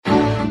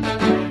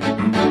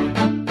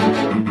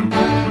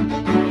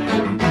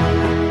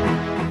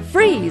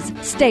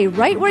stay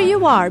right where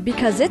you are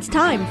because it's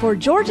time for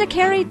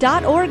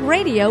GeorgiaCarry.org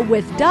Radio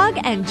with Doug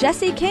and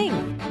Jesse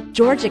King.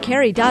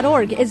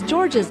 GeorgiaCarry.org is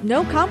Georgia's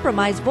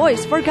no-compromise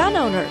voice for gun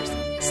owners.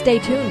 Stay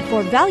tuned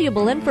for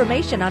valuable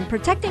information on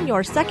protecting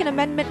your Second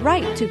Amendment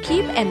right to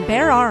keep and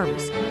bear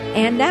arms.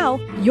 And now,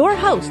 your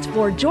host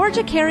for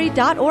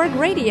GeorgiaCarry.org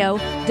Radio,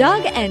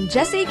 Doug and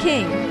Jesse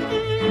King.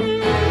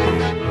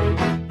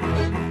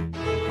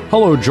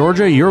 Hello,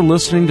 Georgia. You're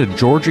listening to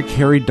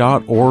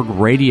GeorgiaCarry.org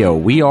Radio.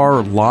 We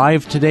are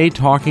live today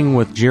talking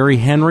with Jerry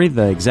Henry,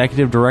 the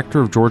Executive Director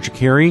of Georgia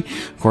Carry.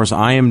 Of course,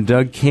 I am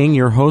Doug King,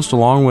 your host,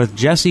 along with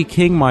Jesse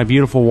King, my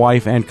beautiful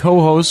wife and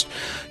co-host,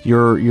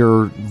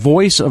 your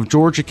voice of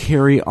Georgia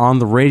Carry on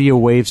the radio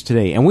waves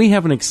today. And we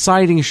have an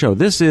exciting show.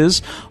 This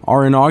is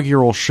our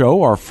inaugural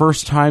show, our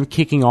first time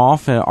kicking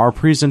off our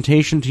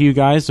presentation to you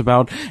guys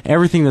about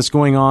everything that's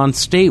going on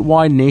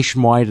statewide,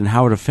 nationwide, and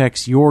how it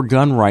affects your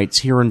gun rights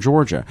here in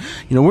Georgia.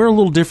 You know, we're a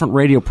little different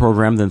radio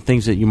program than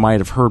things that you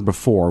might have heard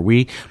before.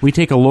 We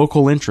take a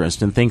local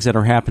interest in things that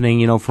are happening,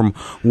 you know, from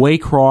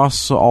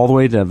Waycross all the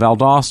way to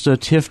Valdosta,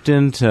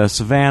 Tifton to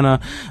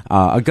Savannah,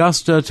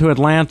 Augusta to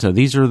Atlanta.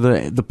 These are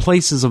the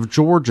places of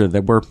Georgia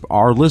that where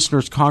our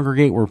listeners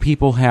congregate, where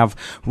people have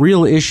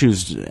real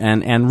issues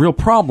and real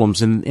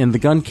problems in the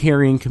gun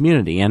carrying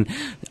community. And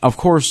of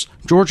course,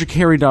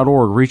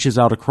 GeorgiaCarry.org reaches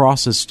out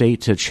across the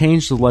state to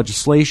change the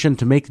legislation,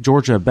 to make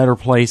Georgia a better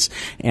place,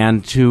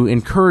 and to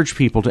encourage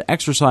people to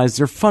exercise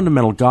their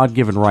fundamental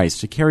God-given rights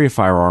to carry a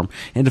firearm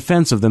in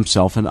defense of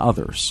themselves and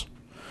others.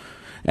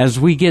 As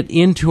we get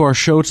into our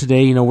show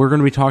today, you know, we're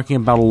going to be talking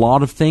about a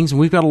lot of things, and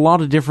we've got a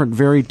lot of different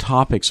varied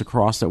topics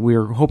across that we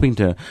are hoping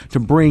to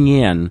bring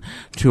in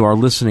to our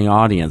listening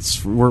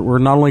audience. We're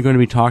not only going to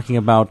be talking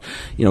about,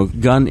 you know,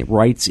 gun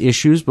rights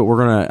issues, but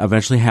we're going to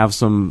eventually have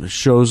some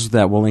shows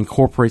that will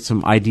incorporate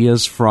some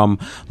ideas from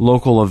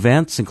local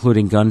events,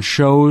 including gun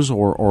shows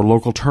or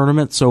local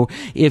tournaments. So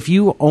if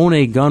you own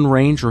a gun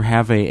range or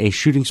have a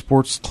shooting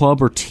sports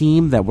club or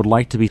team that would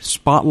like to be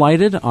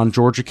spotlighted on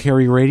Georgia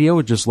Carry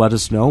Radio, just let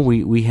us know.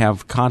 We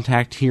have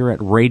contact here at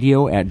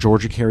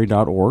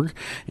radio@georgiacarry.org,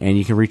 and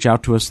you can reach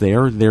out to us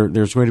there.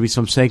 There's going to be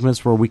some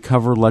segments where we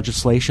cover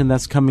legislation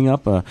that's coming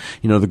up. You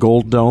know, the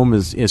Gold Dome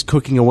is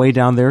cooking away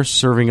down there,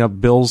 serving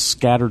up bills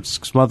scattered,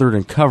 smothered,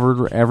 and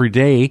covered every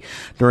day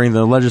during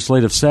the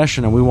legislative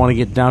session, and we want to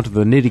get down to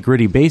the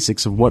nitty-gritty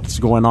basics of what's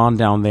going on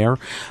down there.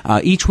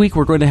 Each week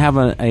we're going to have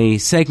a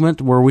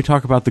segment where we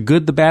talk about the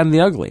good, the bad, and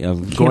the ugly.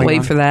 Can't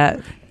wait for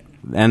that.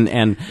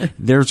 And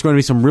there's going to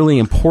be some really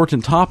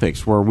important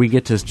topics where we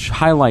get to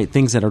highlight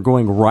things that are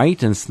going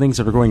right and things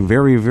that are going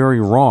very, very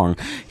wrong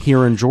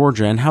here in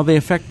Georgia and how they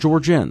affect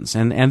Georgians.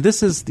 And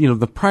this is, you know,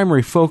 the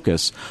primary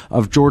focus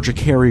of Georgia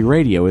Carry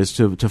Radio is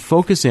to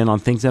focus in on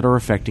things that are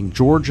affecting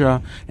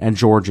Georgia and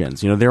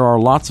Georgians. You know, there are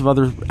lots of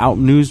other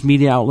news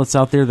media outlets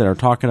out there that are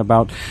talking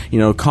about, you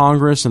know,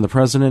 Congress and the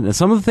president, and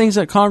some of the things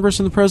that Congress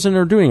and the president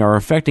are doing are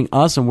affecting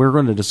us, and we're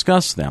going to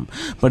discuss them.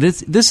 But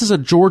this is a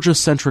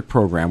Georgia-centric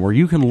program where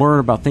you can learn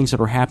about things that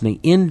are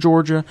happening in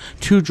Georgia,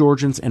 to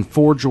Georgians, and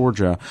for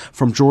Georgia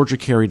from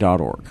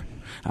GeorgiaCarry.org.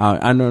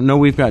 I know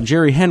we've got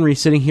Jerry Henry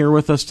sitting here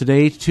with us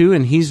today, too,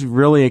 and he's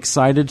really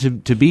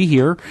excited to be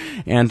here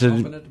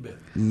and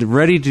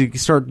ready to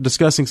start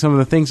discussing some of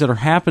the things that are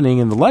happening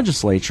in the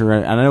legislature.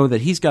 And I know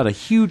that he's got a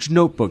huge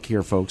notebook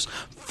here, folks,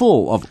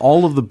 full of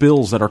all of the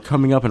bills that are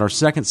coming up in our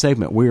second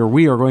segment, where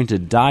we are going to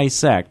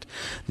dissect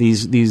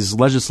these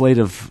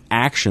legislative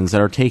actions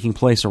that are taking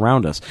place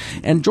around us.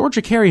 And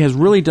Georgia Carry has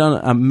really done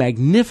a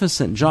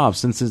magnificent job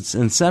since its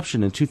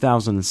inception in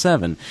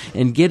 2007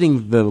 in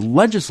getting the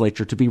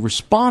legislature to be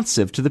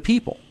responsive to the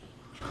people.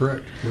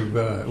 Correct.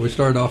 We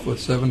started off with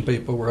 7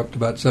 people. We're up to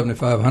about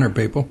 7,500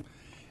 people.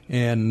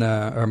 And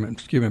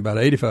about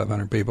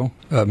 8,500 people,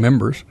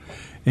 members,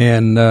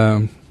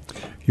 and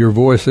your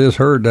voice is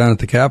heard down at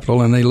the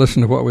Capitol, and they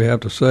listen to what we have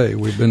to say.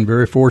 We've been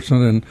very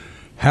fortunate in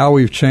how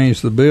we've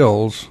changed the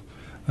bills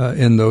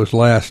in those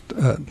last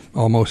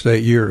almost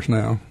 8 years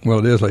now. Well,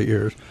 it is 8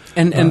 years.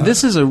 And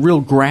this is a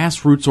real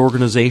grassroots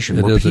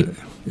organization where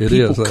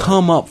people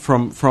come up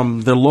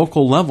from the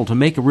local level to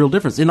make a real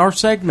difference. In our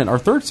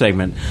third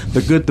segment,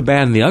 The Good, the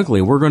Bad, and the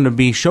Ugly, we're going to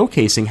be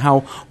showcasing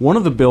how one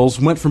of the bills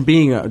went from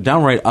being a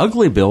downright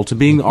ugly bill to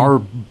being our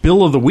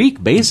bill of the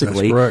week,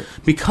 basically,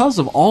 because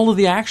of all of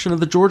the action of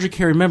the Georgia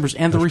Carry members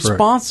and the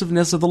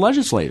responsiveness of the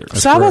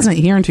legislators. I wasn't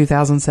here in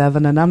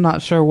 2007, and I'm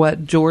not sure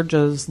what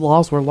Georgia's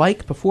laws were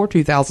like before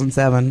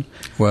 2007.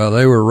 Well,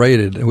 they were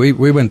rated. We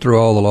went through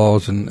all the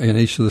laws in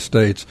each of the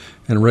states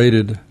and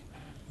rated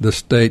the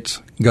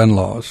state's gun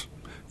laws.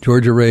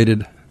 Georgia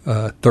rated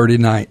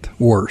 39th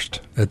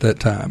worst at that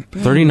time.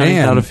 39th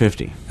out of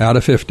 50. Out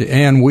of 50.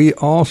 And we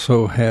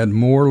also had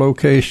more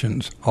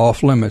locations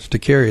off limits to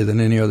carry than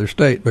any other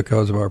state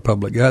because of our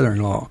public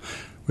gathering law.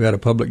 We had a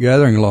public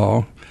gathering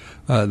law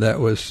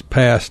that was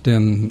passed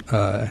in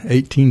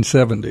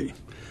 1870.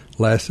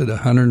 Lasted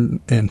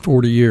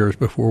 140 years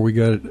before we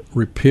got it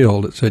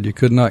repealed. It said you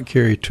could not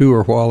carry to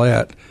or while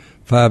at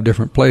 5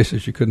 different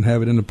places. You couldn't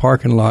have it in the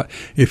parking lot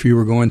if you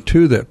were going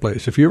to that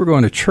place. If you were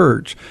going to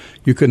church,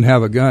 you couldn't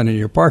have a gun in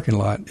your parking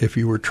lot if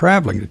you were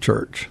traveling to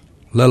church,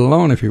 let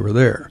alone if you were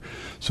there.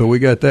 So we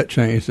got that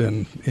changed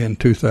in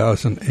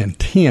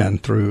 2010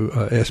 through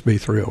SB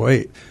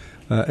 308.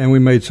 And we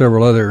made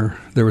several other.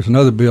 There was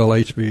another bill,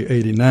 HB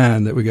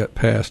 89, that we got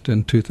passed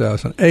in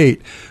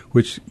 2008,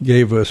 which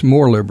gave us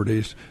more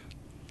liberties.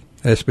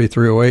 SB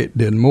 308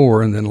 did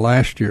more, and then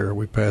last year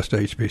we passed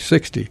HB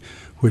 60,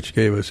 which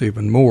gave us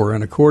even more.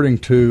 And according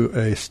to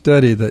a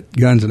study that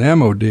Guns and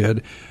Ammo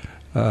did,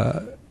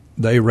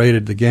 they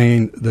rated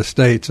the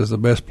states as the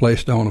best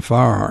place to own a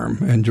firearm,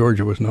 and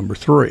Georgia was number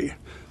 3.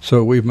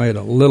 So we've made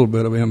a little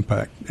bit of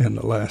impact in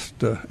the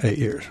last 8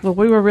 years. Well,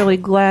 we were really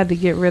glad to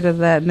get rid of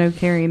that no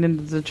carrying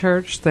into the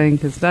church thing,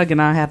 because Doug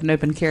and I have an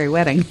open carry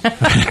wedding.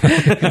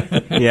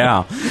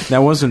 Yeah, that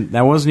wasn't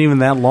even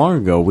that long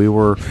ago. We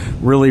were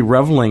really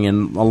reveling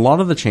in a lot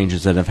of the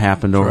changes that have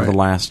happened over the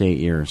last 8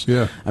 years.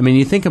 Yeah, I mean,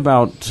 you think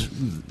about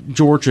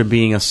Georgia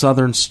being a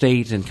southern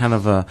state and kind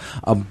of a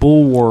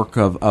bulwark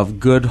of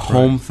good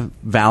home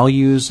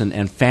values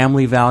and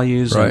family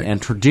values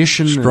and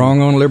tradition.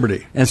 Strong on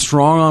liberty. And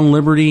strong on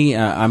liberty.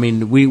 I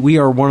mean, we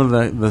are one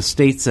of the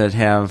states that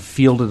have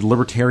fielded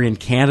libertarian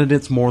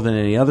candidates more than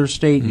any other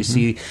state. Mm-hmm. You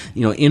see,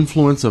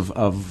 influence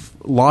of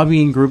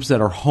lobbying groups that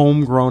are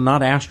homegrown,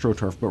 not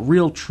AstroTurf, but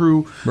real,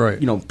 true,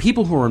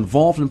 people who are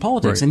involved in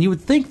politics. Right. And you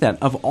would think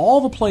that of all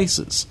the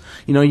places,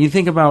 you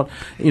think about,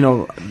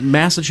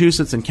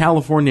 Massachusetts and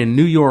California and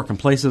New York and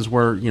places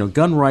where,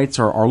 gun rights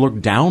are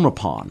looked down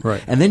upon.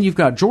 Right. And then you've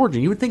got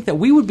Georgia. You would think that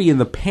we would be in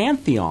the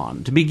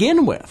pantheon to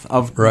begin with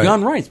of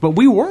gun rights, but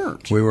we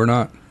weren't. We were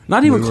not.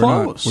 Not even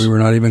close. We were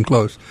not even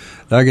close.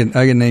 I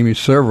can name you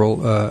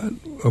several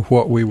of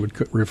what we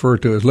would refer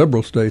to as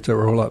liberal states that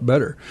were a whole lot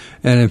better.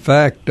 And in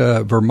fact,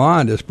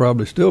 Vermont is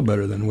probably still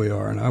better than we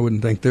are, and I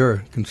wouldn't think they're a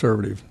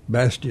conservative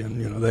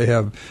bastion. They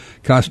have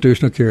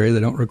constitutional carry.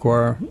 They don't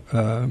require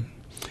a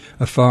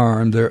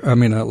firearm.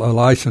 A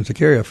license to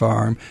carry a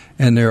firearm,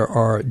 and there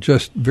are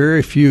just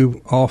very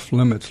few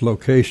off-limits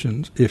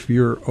locations if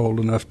you're old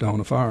enough to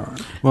own a firearm.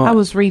 Well, I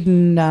was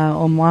reading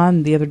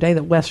online the other day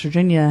that West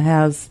Virginia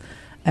has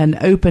an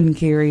open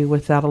carry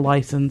without a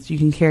license. You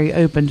can carry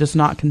open, just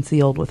not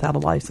concealed without a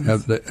license.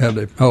 Have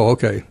they? Oh,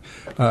 okay.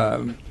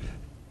 And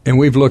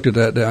we've looked at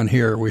that down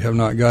here. We have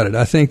not got it.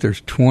 I think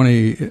there's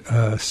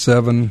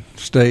 27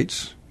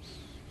 states,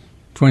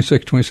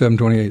 26, 27,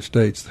 28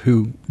 states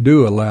who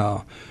do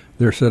allow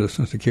their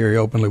citizens to carry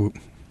openly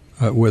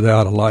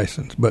without a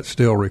license, but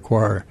still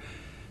require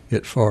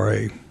it for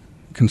a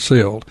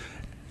concealed.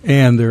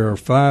 And there are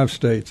 5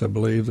 states, I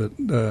believe,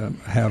 that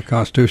have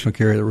constitutional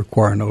carry that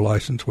require no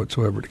license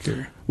whatsoever to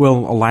carry. Well,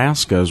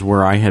 Alaska is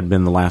where I had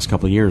been the last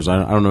couple of years.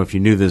 I don't know if you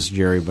knew this,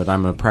 Jerry, but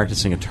I'm a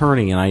practicing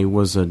attorney, and I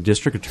was a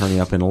district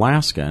attorney up in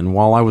Alaska. And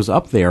while I was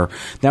up there,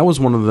 that was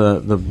one of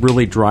the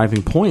really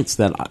driving points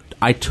that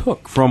I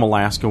took from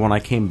Alaska when I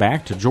came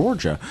back to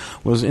Georgia,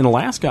 was in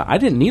Alaska, I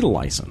didn't need a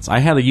license. I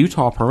had a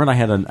Utah permit. I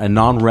had a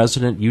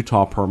non-resident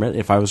Utah permit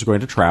if I was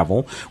going to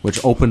travel,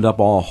 which opened up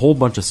a whole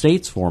bunch of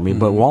states for me. Mm-hmm.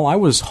 But while I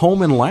was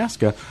home in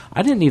Alaska,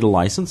 I didn't need a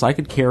license. I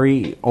could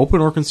carry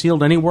open or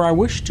concealed anywhere I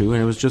wished to,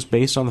 and it was just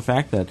based on the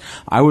fact that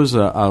I was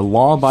a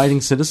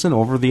law-abiding citizen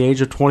over the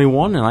age of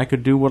 21, and I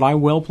could do what I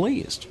well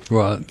pleased.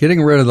 Well,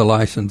 getting rid of the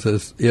license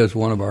is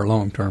one of our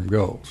long-term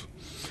goals,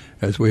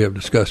 as we have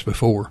discussed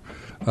before.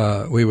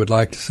 We would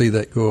like to see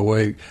that go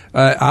away.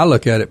 I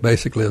look at it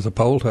basically as a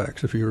poll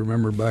tax. If you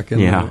remember back in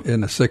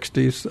the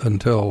 60s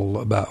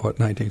until about,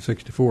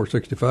 1964,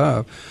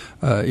 65,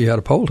 you had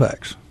a poll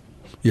tax.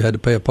 You had to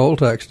pay a poll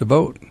tax to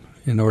vote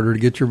in order to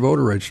get your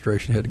voter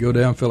registration. You had to go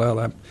down, fill out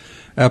an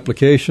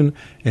application,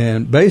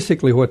 and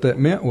basically what that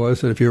meant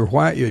was that if you were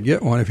white, you'd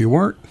get one. If you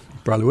weren't, you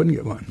probably wouldn't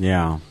get one.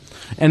 Yeah.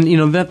 And,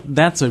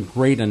 that's a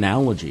great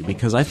analogy,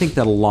 because I think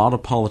that a lot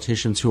of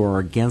politicians who are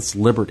against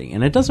liberty,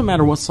 and it doesn't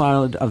matter what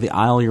side of the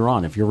aisle you're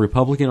on, if you're a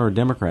Republican or a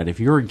Democrat, if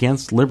you're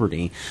against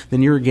liberty,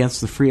 then you're against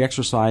the free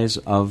exercise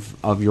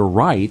of your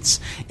rights,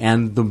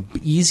 and the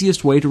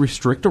easiest way to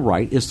restrict a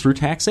right is through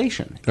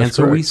taxation. That's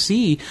correct. We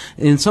see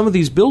in some of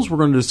these bills we're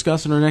going to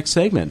discuss in our next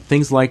segment,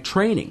 things like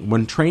training.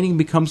 When training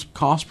becomes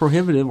cost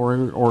prohibitive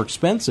or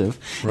expensive,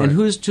 and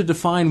who's to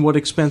define what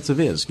expensive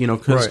is?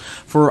 Because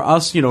for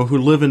us, who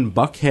live in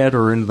Buckhead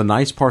or in the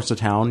nice parts of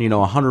town,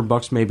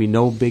 $100 may be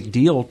no big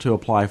deal to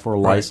apply for a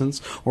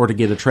license or to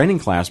get a training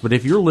class. But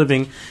if you're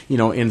living,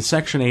 in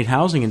Section 8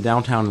 housing in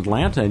downtown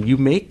Atlanta, and you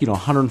make,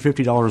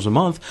 $150 a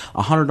month,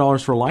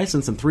 $100 for a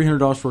license and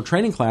 $300 for a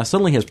training class,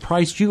 suddenly has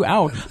priced you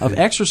out of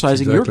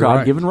exercising your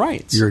God-given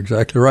rights. You're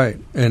exactly right.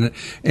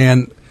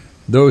 And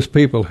those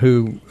people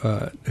who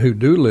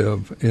do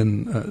live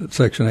in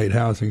Section 8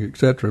 housing, et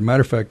cetera,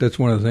 matter of fact, that's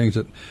one of the things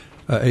that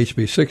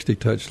HB 60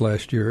 touched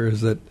last year,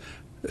 is that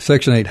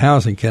Section 8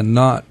 housing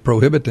cannot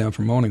prohibit them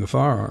from owning a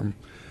firearm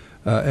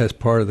as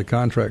part of the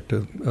contract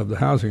of the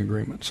housing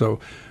agreement. So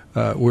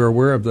We're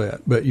aware of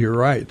that. But you're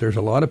right. There's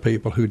a lot of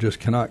people who just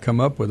cannot come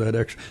up with that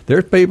extra.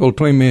 There's people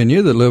between me and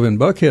you that live in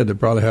Buckhead that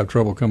probably have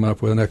trouble coming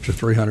up with an extra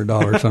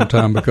 $300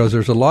 sometime because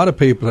there's a lot of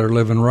people that are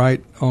living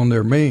right on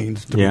their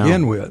means to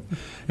begin with.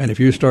 And if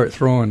you start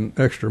throwing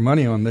extra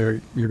money on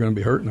there, you're going to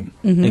be hurting them.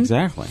 Mm-hmm.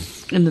 Exactly.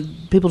 And the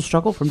people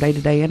struggle from day to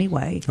day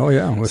anyway. Oh,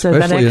 yeah, well, so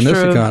especially in this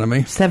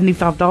economy.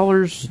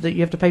 $75 that you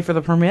have to pay for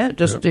the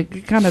permit,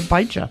 it kind of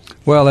bites you.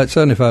 Well, that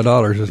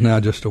 $75 is now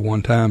just a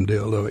one-time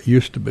deal, though it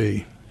used to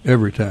be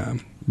every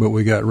time. But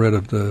we got rid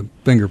of the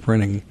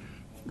fingerprint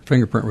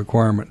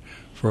requirement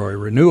for a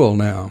renewal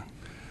now.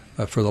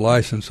 For the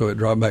license, so it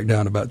dropped back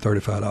down to about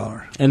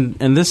 $35.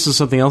 And this is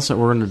something else that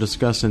we're going to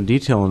discuss in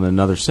detail in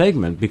another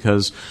segment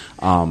because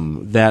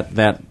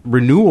that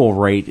renewal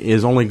rate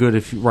is only good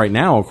if right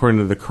now, according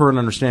to the current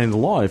understanding of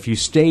the law, if you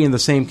stay in the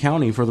same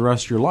county for the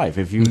rest of your life.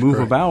 If you move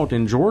about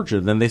in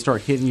Georgia, then they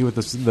start hitting you with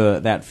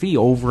that fee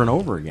over and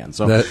over again.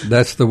 So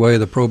that's the way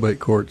the probate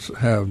courts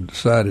have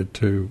decided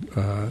to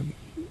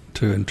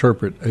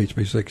interpret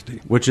HB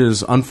 60, which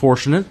is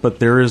unfortunate, but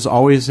there is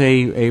always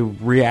a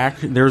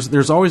reaction.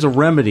 There's always a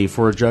remedy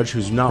for a judge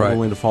who's not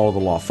willing to follow the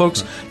law.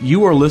 Folks,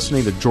 you are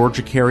listening to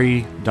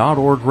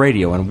GeorgiaCarry.org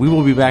radio, and we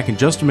will be back in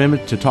just a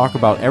minute to talk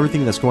about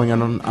everything that's going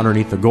on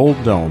underneath the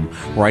Gold Dome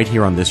right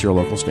here on this your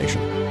local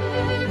station.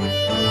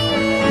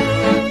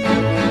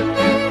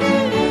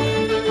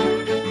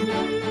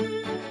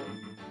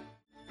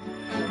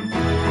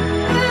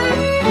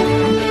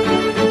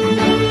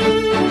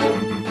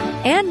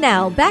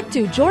 Now, back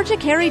to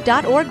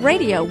GeorgiaCarry.org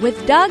radio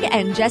with Doug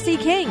and Jesse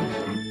King.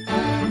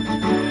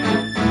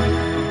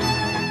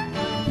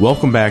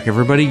 Welcome back,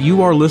 everybody.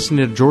 You are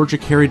listening to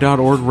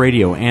GeorgiaCarry.org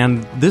radio,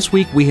 and this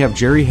week we have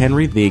Jerry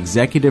Henry, the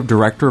Executive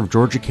Director of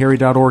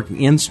GeorgiaCarry.org,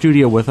 in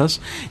studio with us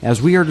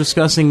as we are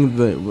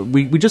discussing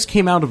we just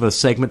came out of a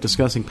segment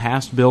discussing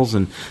past bills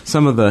and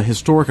some of the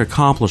historic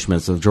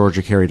accomplishments of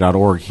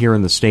GeorgiaCarry.org here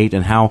in the state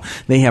and how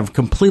they have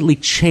completely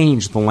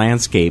changed the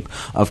landscape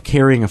of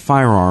carrying a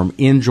firearm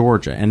in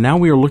Georgia. And now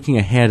we are looking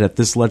ahead at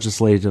this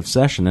legislative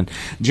session. And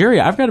Jerry,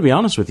 I've got to be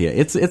honest with you,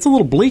 it's a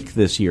little bleak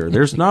this year.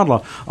 There's not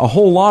a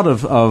whole lot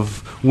of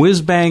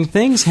whiz-bang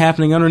things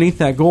happening underneath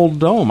that gold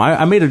dome.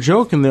 I made a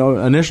joke in the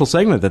initial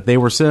segment that they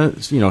were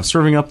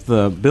serving up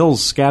the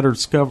bills scattered,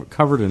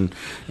 covered,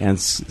 and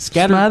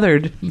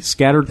scattered.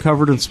 Scattered,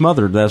 covered, and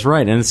smothered. That's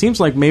right. And it seems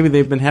like maybe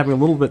they've been having a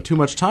little bit too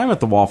much time at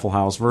the Waffle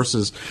House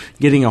versus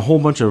getting a whole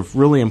bunch of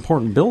really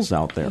important bills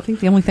out there. I think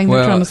the only thing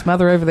they're trying to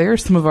smother over there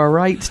is some of our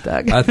rights,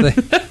 Doug. I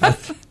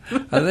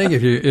think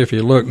if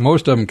you look,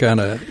 most of them kind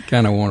of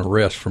want to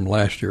rest from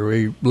last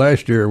year.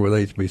 Last year with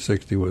HB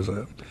 60 was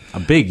a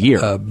big year,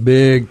 a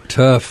big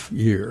tough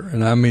year,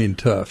 and I mean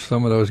tough.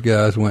 Some of those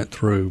guys went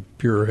through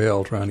pure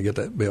hell trying to get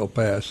that bill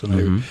passed,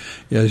 and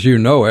as you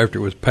know, after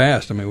it was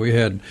passed, I mean, we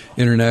had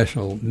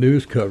international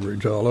news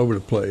coverage all over the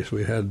place.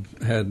 We had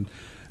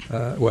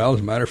well, as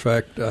a matter of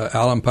fact,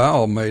 Alan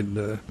Powell made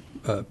a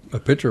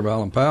picture of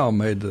Alan Powell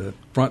made the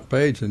front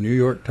page of the New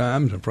York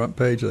Times and front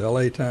page of the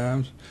LA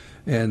Times.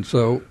 And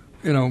so,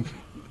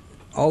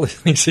 all these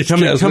things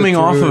coming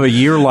off of a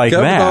year like that.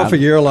 Coming off a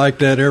year like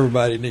that,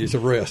 everybody needs a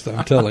rest.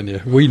 I'm telling you,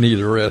 we need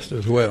a rest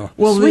as well.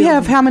 Well, so we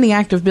have how many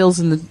active bills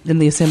in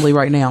the Assembly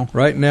right now?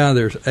 Right now,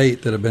 there's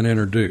 8 that have been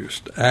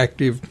introduced.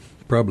 Active,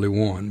 probably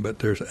 1, but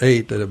there's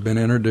 8 that have been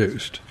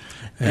introduced.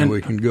 And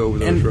we can go over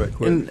those right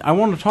quick. And I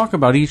want to talk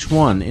about each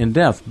one in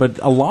depth, but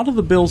a lot of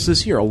the bills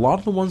this year, a lot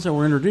of the ones that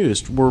were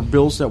introduced were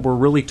bills that were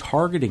really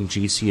targeting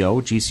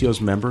GCO's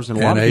members, and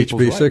a lot of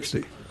people's HB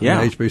 60. Yeah,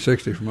 and HB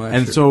 60 from last year.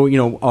 And so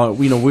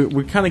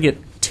we kind of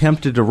get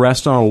tempted to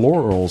rest on our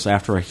laurels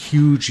after a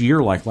huge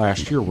year like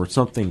last year, where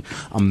something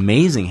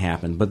amazing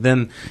happened. But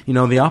then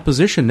the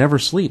opposition never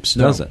sleeps,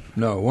 does it?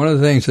 No. One of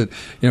the things that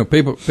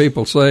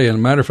people say, and as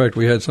a matter of fact,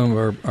 we had some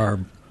of our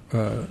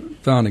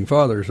founding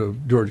fathers of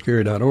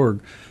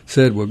GeorgiaCarry.org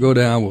said, we'll go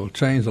down, we'll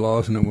change the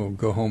laws, and then we'll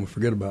go home and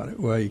forget about it.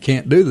 Well, you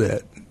can't do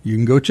that. You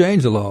can go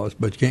change the laws,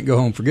 but you can't go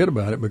home and forget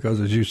about it because,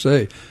 as you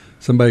say,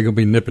 somebody's going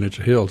to be nipping at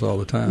your heels all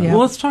the time. Yeah.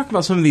 Well, let's talk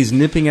about some of these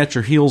nipping at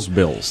your heels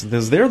bills,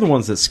 because they're the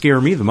ones that scare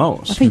me the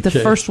most. I think the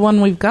first one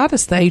we've got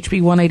is the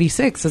HB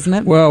 186, isn't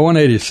it? Well,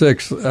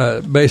 186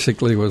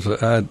 basically was,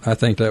 I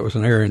think that was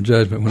an error in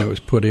judgment when it was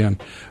put in.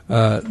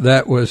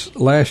 That was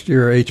last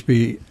year,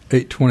 HB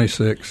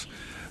 826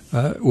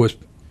 was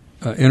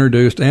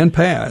introduced and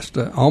passed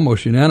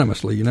almost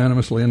unanimously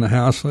in the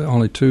House,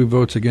 only 2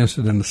 votes against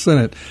it in the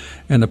Senate.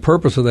 And the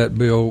purpose of that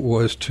bill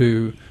was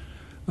to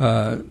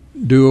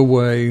do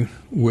away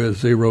with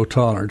zero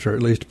tolerance, or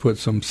at least put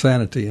some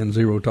sanity in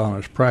zero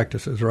tolerance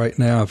practices. Right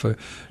now,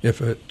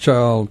 if a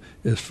child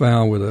is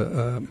found with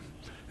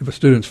if a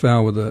student's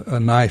found with a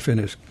knife in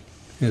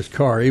his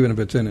car, even if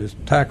it's in his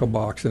tackle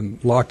box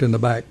and locked in the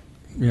back,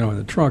 in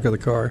the trunk of the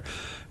car,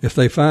 if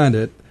they find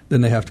it,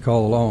 then they have to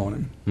call the law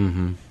on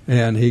him,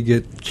 and he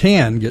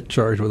can get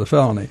charged with a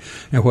felony.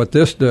 And what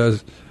this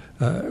does,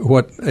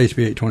 what HB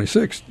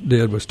 826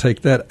 did was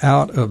take that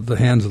out of the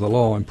hands of the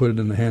law and put it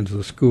in the hands of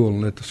the school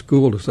and let the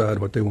school decide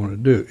what they want to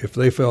do. If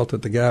they felt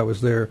that the guy was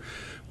there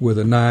with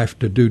a knife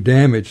to do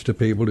damage to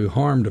people, do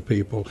harm to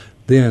people,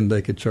 then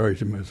they could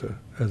charge him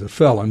as a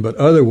felon. But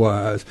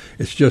otherwise,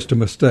 it's just a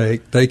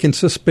mistake. They can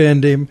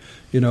suspend him,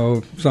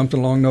 something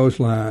along those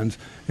lines,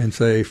 and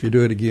say, if you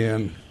do it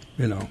again,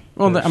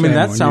 Well,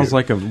 that sounds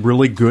like a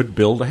really good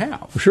bill to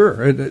have.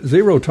 Sure.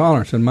 Zero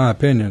tolerance, in my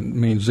opinion,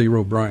 means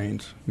zero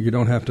brains. You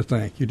don't have to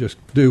think. You just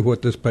do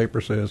what this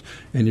paper says,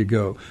 and you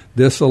go.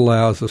 This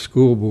allows the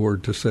school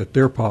board to set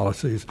their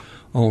policies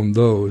on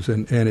those,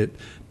 and it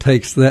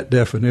takes that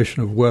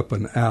definition of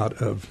weapon out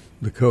of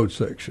the code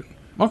section.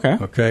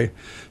 Okay.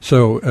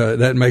 So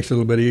that makes it a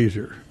little bit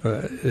easier.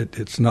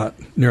 It's not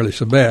nearly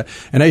so bad.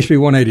 And HB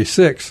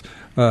 186,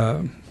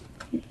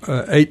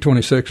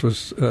 826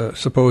 was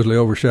supposedly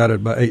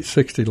overshadowed by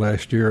 860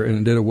 last year, and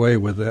it did away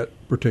with that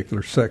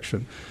particular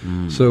section.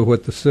 So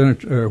what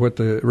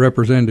the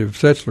Representative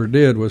Setzler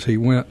did was he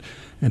went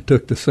and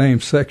took the same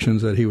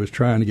sections that he was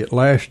trying to get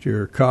last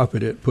year,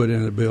 copied it, put it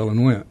in the bill,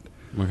 and went.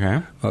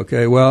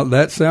 Okay. Well,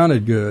 that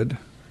sounded good,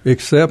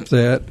 except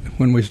that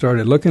when we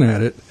started looking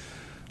at it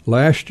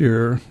last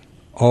year,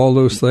 all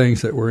those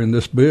things that were in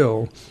this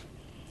bill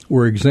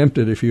were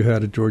exempted if you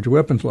had a Georgia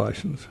weapons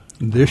license.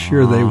 This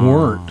year they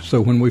weren't.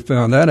 So when we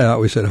found that out,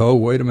 we said, oh,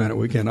 wait a minute,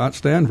 we cannot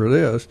stand for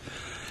this.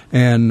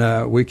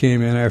 And we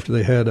came in after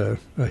they had a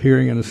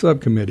hearing in the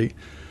subcommittee.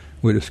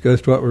 We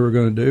discussed what we were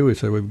going to do. We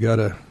said we've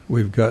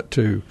got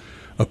to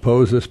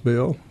oppose this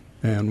bill,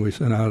 and we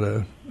sent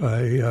out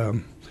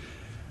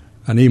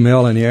an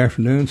email in the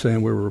afternoon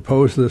saying we were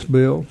opposed to this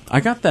bill.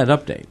 I got that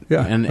update.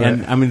 Yeah,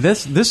 and I mean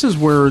this is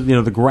where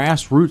the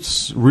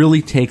grassroots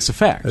really takes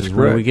effect. That's correct.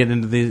 When we get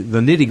into the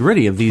nitty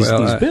gritty of these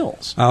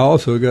bills. I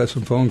also got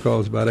some phone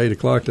calls about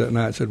 8:00 that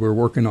night. Said we're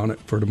working on it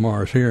for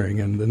tomorrow's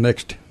hearing, and the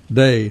next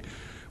day,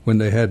 when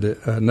they had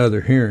another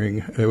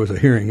hearing, it was a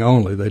hearing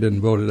only. They didn't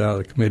vote it out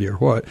of the committee or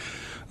what.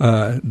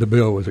 The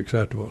bill was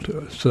acceptable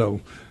to us. So,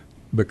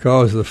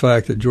 because of the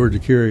fact that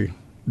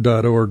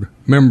GeorgiaCarry.org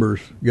members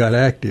got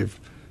active,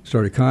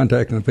 started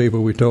contacting the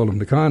people we told them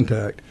to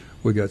contact,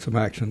 we got some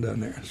action done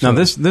there. So, now,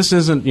 this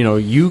isn't,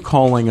 you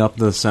calling up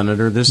the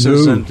senator. This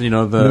isn't,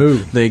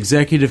 the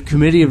executive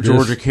committee of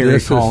Georgia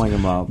Carry calling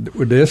him up.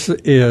 This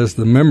is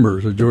the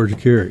members of Georgia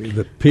Carry,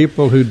 the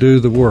people who do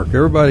the work.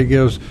 Everybody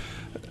gives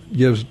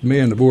me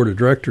and the board of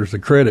directors the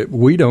credit.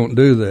 We don't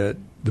do that.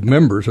 The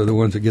members are the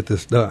ones that get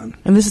this done.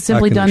 And this is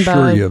simply done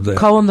by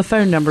calling the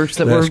phone numbers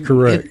that were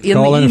correct. in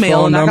calling the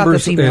email, phone and I got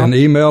this email. And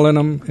emailing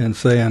them and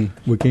saying,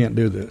 we can't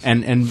do this.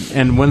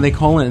 And when they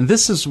call in, and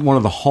this is one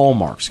of the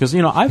hallmarks, because,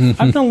 I've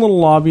done a little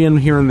lobbying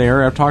here and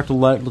there. I've talked to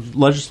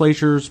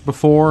legislatures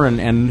before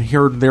and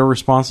heard their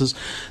responses.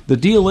 The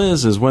deal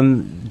is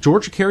when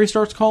Georgia Carry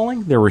starts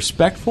calling, they're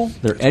respectful,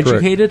 they're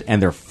educated,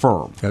 and they're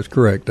firm. That's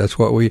correct. That's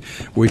what we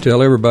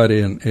tell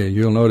everybody, and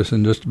you'll notice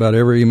in just about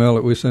every email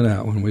that we send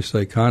out, when we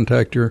say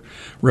contact your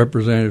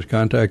representatives,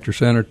 contact your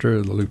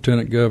senator, the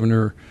lieutenant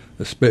governor,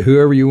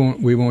 whoever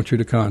we want you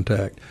to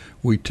contact.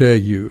 We tell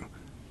you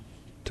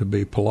to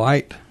be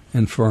polite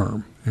and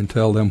firm and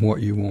tell them what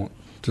you want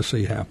to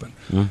see happen.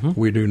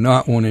 We do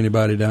not want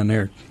anybody down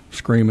there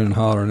screaming and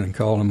hollering and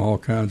calling them all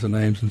kinds of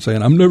names and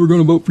saying, I'm never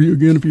going to vote for you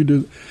again if you do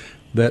that.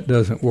 That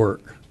doesn't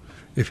work.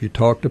 If you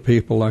talk to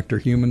people like they're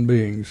human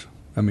beings,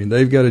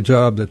 they've got a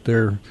job that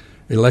they're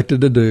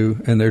elected to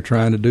do, and they're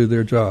trying to do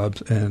their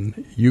jobs,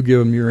 and you give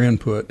them your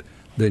input,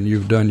 then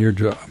you've done your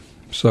job.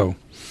 So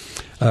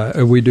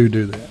we do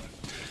that.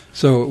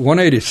 So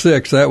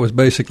 186, that was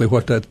basically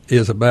what that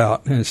is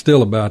about, and it's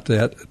still about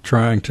that,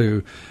 trying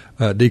to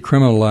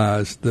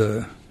decriminalize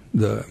the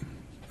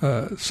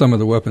some of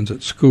the weapons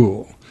at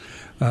school.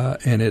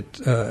 And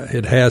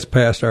it has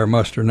passed our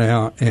muster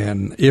now,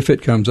 and if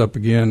it comes up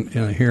again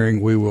in a hearing,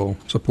 we will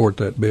support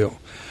that bill.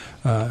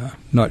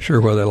 Not sure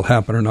whether it'll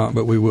happen or not,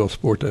 but we will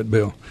support that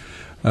bill.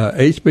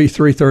 HB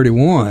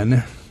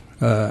 331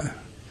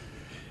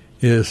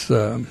 is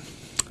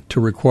to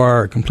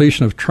require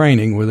completion of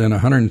training within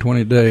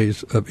 120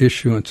 days of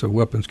issuance of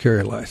weapons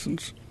carry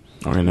license.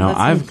 All right, now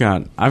I've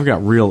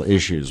got real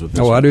issues with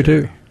this. Oh, I do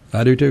too.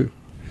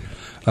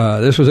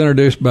 This was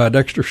introduced by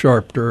Dexter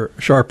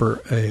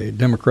Sharper, a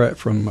Democrat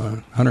from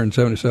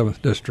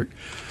 177th District.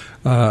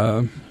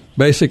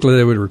 Basically,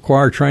 they would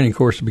require training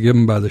course to be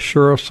given by the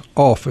sheriff's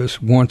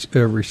office once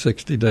every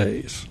 60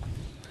 days.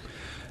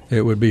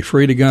 It would be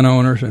free to gun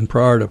owners, and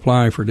prior to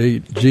applying for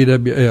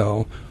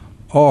GWL,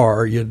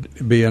 or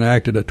you'd be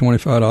enacted a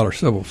 $25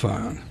 civil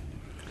fine.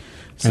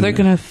 So they're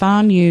going to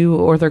fine you,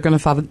 or they're going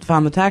to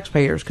fine the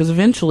taxpayers, because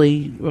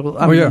eventually,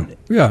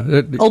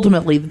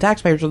 ultimately, the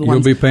taxpayers are the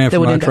ones that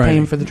would end up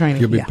paying for the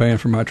training. You'll be paying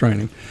for my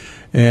training.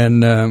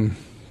 And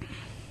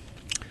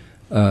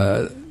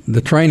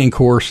the training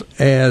course,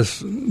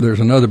 as there's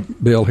another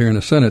bill here in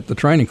the Senate, the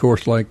training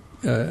course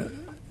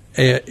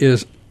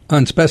is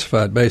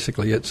unspecified,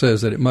 basically. It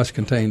says that it must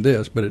contain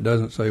this, but it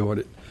doesn't say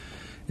what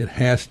it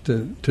has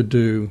to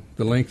do,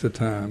 the length of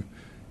time,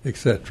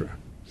 etc.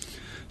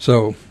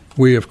 So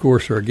we, of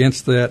course, are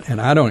against that,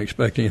 and I don't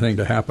expect anything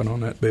to happen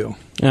on that bill.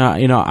 Yeah,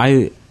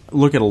 I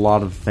look at a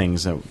lot of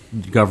things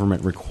that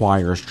government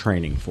requires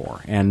training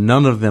for, and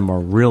none of them are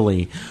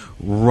really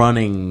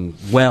running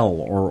well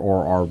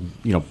or are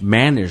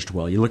managed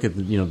well. You look at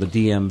the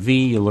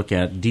DMV, you look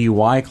at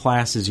DUI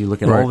classes, you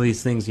look at all of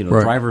these things,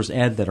 driver's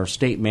ed that are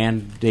state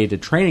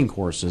mandated training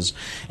courses,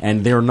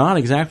 and they're not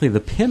exactly the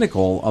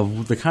pinnacle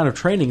of the kind of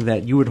training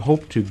that you would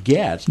hope to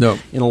get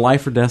in a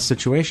life or death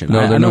situation.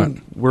 No, they're not.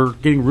 We're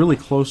getting really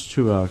close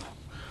to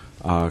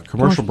a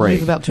commercial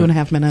break. About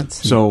 2.5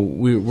 minutes. So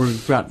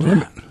we've got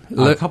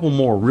a couple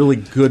more really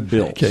good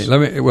bills.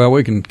 Okay,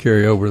 we can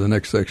carry over to the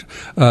next section.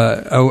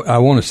 I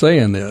want to say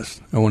in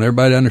this, I want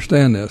everybody to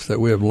understand this, that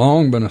we have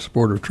long been a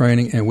supporter of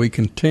training, and we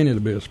continue to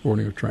be a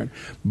supporter of training.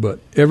 But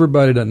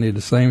everybody doesn't need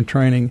the same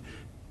training.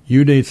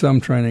 You need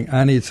some training.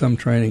 I need some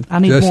training. I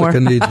need Jessica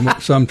more.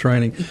 needs some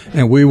training,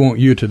 and we want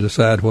you to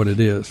decide what it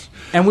is.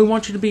 And we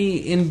want you to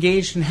be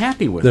engaged and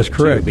happy with That's it.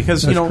 Correct. Too,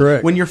 because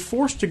correct. When you're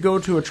forced to go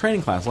to a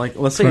training class, like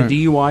let's say a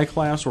DUI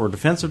class or a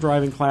defensive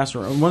driving class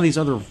or one of these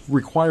other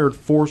required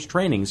forced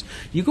trainings,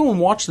 you go and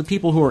watch the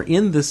people who are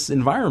in this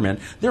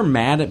environment. They're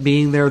mad at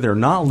being there. They're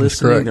not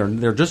listening.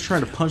 They're just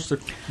trying to punch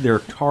their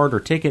card or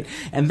ticket,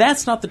 and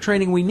that's not the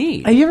training we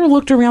need. Have you ever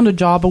looked around a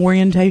job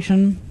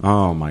orientation?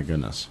 Oh my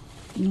goodness.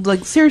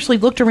 Like, seriously,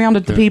 looked around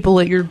at the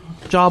people at your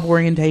job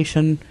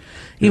orientation,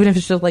 even if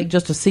it's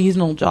just a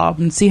seasonal job,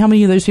 and see how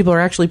many of those people are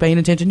actually paying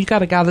attention. You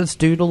got a guy that's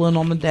doodling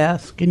on the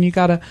desk, and you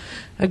got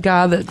a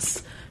guy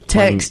that's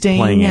texting,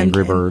 playing and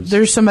Angry Birds.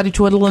 There's somebody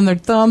twiddling their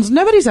thumbs.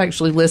 Nobody's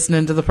actually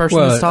listening to the person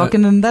that's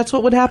talking, and that's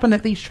what would happen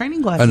at these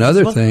training classes.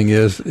 Another thing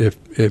is, if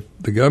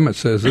the government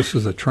says this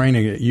is the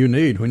training that you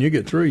need, when you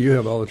get through, you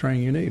have all the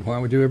training you need. Why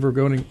would you ever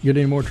go and get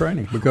any more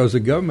training? Because the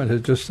government has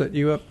just set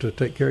you up to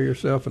take care of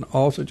yourself in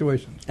all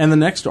situations. And the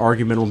next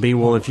argument will be,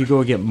 well, if you go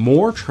and get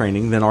more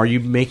training, then are you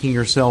making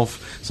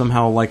yourself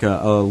somehow like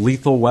a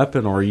lethal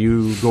weapon, or are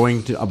you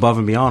going to above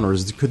and beyond, or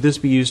could this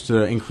be used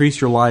to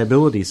increase your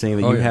liability,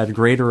 saying that you had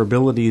greater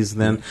abilities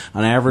than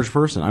an average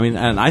person? I mean,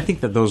 and I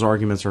think that those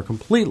arguments are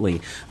completely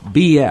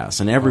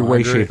BS in every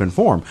way, shape, and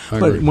form.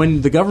 But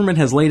when the government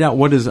has laid out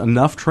what is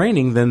enough training,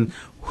 then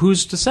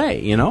who's to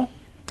say, I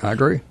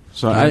agree.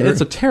 So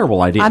it's a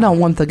terrible idea. I don't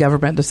want the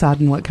government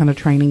deciding what kind of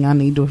training I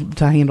need to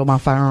handle my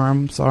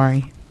firearm.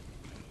 Sorry.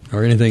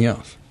 Or anything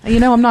else.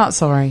 I'm not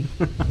sorry.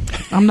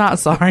 I'm not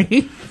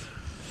sorry.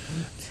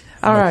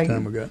 All right.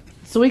 Time we got?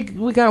 So we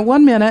got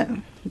 1 minute.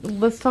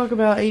 Let's talk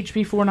about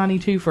HB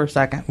 492 for a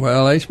second.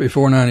 Well, HB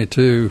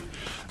 492,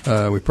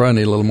 we probably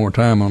need a little more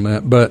time on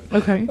that. But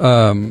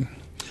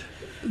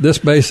this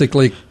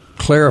basically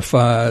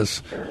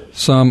clarifies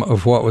some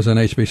of what was in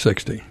HB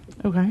 60.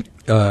 Okay.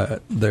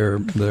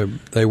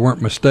 They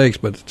weren't mistakes,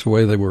 but it's the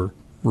way they were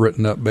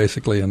written up,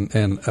 basically, and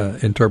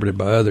interpreted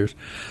by others.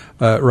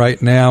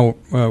 Right now,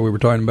 we were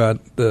talking about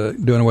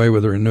doing away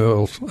with the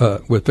renewals,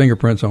 with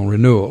fingerprints on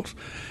renewals.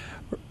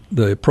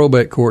 The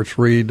probate courts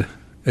read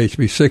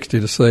HB 60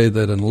 to say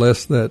that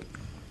unless that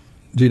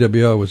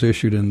GWL was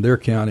issued in their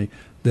county,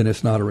 then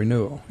it's not a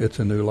renewal. It's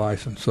a new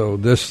license. So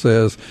this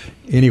says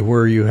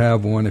anywhere you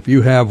have one, if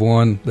you have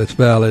one that's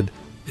valid,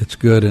 it's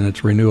good and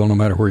it's renewal no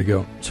matter where you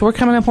go. So we're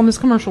coming up on this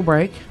commercial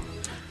break.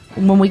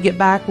 When we get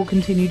back, we'll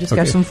continue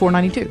discussing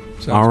 492.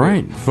 Sounds all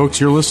right. Good.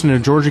 Folks, you're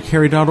listening to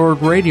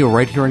GeorgiaCarry.org radio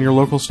right here on your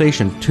local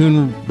station.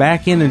 Tune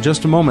back in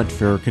just a moment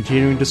for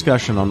continuing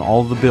discussion on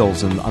all the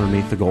bills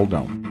underneath the Gold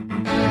Dome.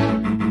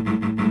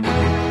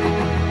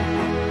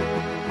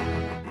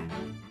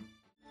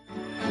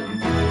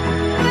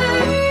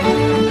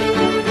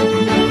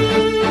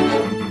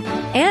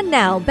 And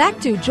now, back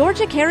to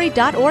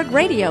GeorgiaCarry.org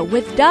radio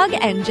with Doug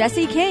and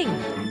Jesse King.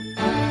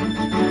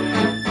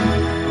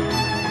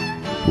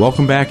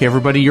 Welcome back,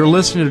 everybody. You're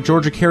listening to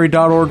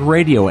GeorgiaCarry.org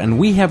radio, and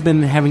we have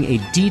been having a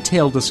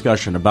detailed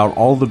discussion about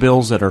all the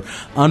bills that are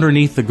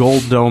underneath the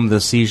Gold Dome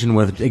this season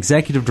with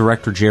Executive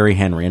Director Jerry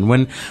Henry. And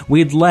when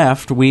we'd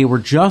left, we were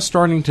just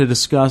starting to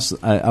discuss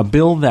a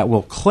bill that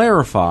will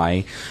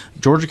clarify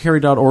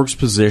GeorgiaCarry.org's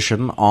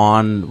position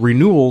on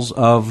renewals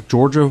of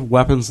Georgia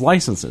weapons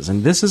licenses.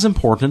 And this is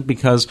important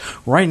because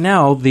right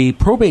now the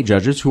probate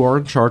judges who are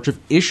in charge of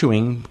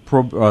issuing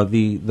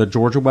the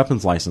Georgia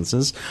weapons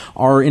licenses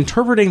are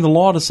interpreting the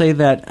law to say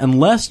that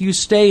unless you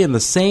stay in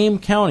the same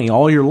county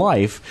all your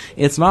life,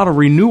 it's not a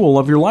renewal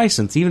of your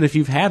license, even if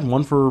you've had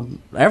one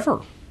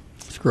forever.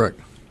 That's correct.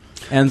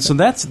 And so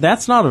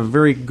that's not a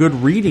very good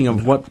reading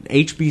of what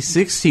HB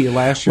 60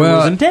 last year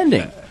was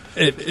intending.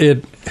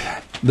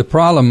 The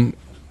problem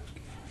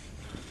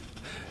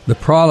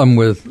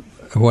with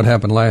what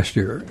happened last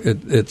year,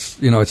 it's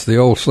the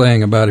old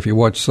saying about if you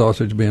watch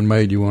sausage being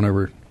made, you won't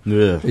ever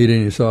eat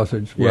any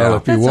sausage. Well,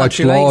 if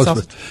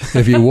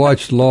you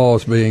watch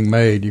laws being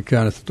made, you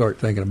kind of start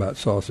thinking about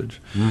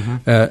sausage.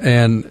 Mm-hmm.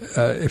 And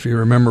if you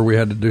remember, we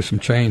had to do some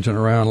changing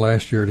around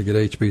last year to get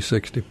HB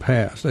 60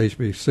 passed.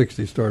 HB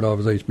 60 started off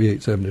as HB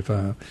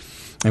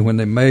 875, and when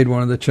they made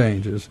one of the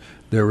changes,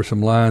 there were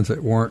some lines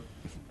that weren't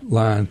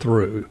lined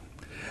through.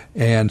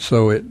 And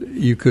so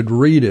you could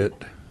read it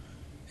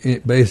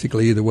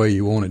basically either way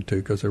you wanted to,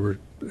 because there were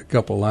a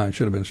couple of lines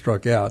should have been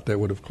struck out that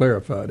would have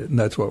clarified it, and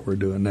that's what we're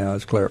doing now,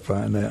 is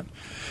clarifying that.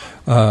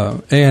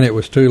 And it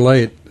was too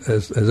late,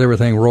 as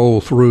everything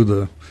rolled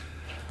through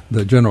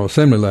the General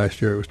Assembly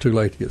last year, it was too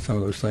late to get some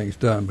of those things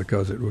done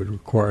because it would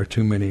require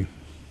too many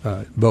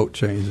vote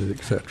changes,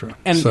 etc.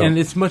 And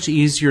it's much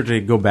easier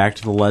to go back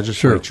to the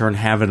legislature and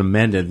have it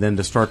amended than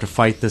to start to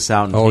fight this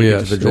out and take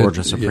it to the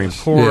Georgia Supreme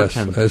Court.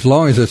 Yes. As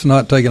long as it's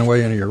not taking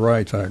away any of your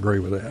rights, I agree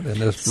with that. And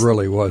this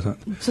really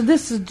wasn't. So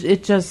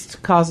it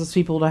just causes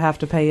people to have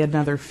to pay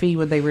another fee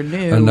when they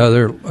renew.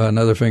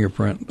 Another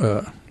fingerprint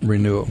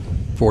renewal,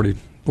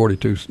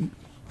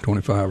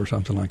 $42.25 or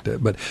something like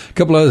that. But a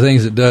couple other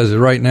things it does is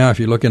right now, if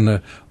you look in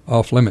the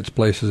off-limits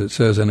places, it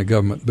says in a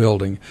government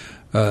building.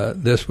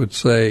 This would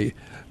say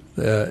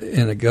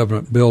in a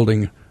government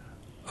building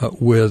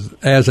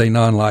as a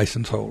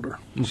non-license holder.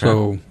 Okay.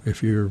 So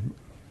if you're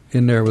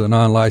in there with a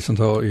non-license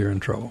holder, you're in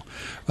trouble.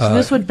 So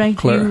this would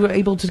make you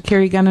able to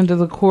carry a gun into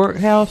the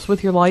courthouse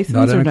with your license?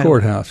 Not in a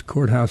courthouse.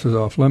 Courthouse is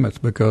off-limits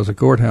because a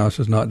courthouse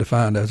is not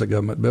defined as a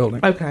government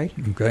building. Okay.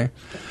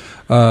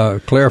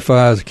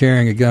 Clarifies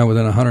carrying a gun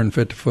within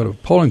 150 foot of a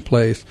polling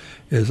place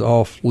is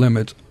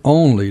off-limits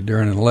only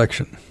during an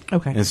election.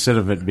 Okay. Instead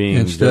of it being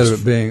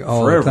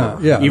all forever. the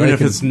time. Yeah, even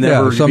if it's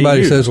never if somebody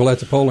used. says, well,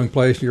 that's a polling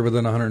place, you're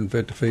within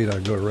 150 feet,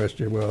 I'd go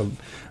arrest you. Well,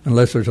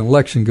 unless there's an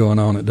election going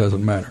on, it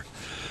doesn't matter.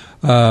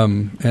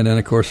 And then,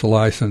 of course, the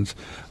license.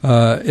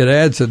 It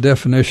adds a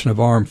definition of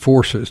armed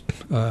forces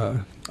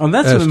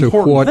that's as an to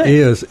important what thing.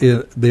 is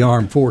the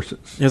armed forces.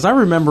 As I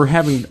remember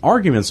having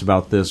arguments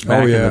about this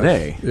back in the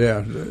day.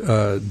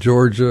 Yeah,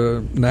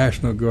 Georgia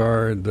National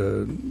Guard,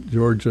 the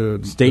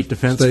Georgia State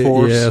Defense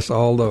Force. Yes,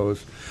 all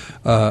those.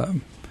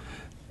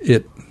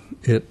 It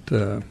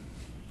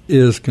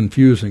is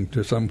confusing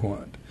to some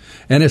point.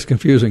 And it's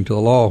confusing to the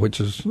law, or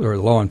the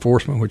law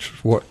enforcement, which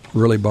is what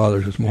really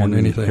bothers us more than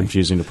anything.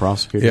 Confusing to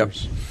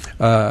prosecutors.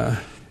 Yep.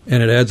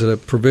 And it adds a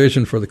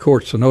provision for the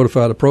courts to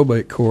notify the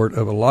probate court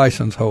of a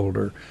license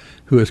holder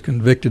who is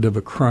convicted of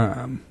a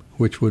crime,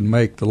 which would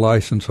make the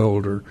license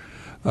holder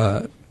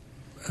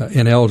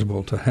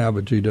ineligible to have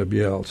a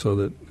GWL, so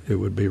that it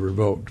would be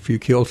revoked. If you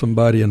kill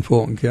somebody in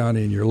Fulton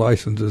County and your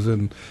license is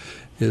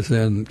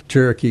in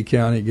Cherokee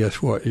County,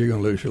 guess what? You're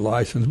going to lose your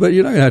license. But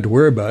you're not going to have to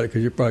worry about it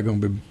because you're probably going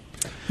to be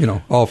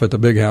off at the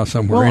big house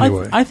somewhere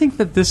anyway. I think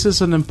that this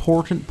is an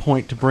important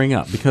point to bring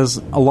up because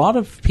a lot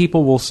of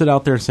people will sit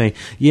out there and say,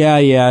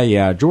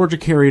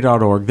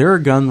 GeorgiaCarry.org, they're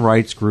a gun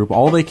rights group.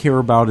 All they care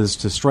about is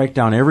to strike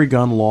down every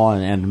gun law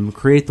and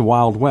create the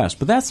Wild West.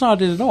 But that's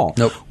not it at all.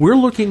 Nope. We're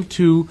looking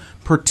to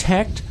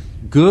protect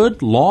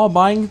good,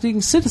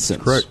 law-abiding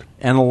citizens. Correct.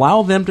 And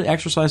allow them to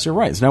exercise their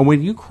rights. Now,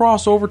 when you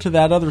cross over to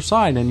that other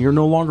side and you're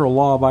no longer a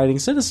law-abiding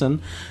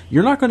citizen,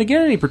 you're not going to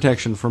get any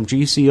protection from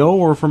GCO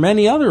or from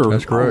any other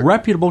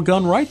reputable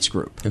gun rights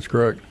group. That's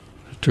correct.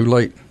 Too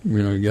late.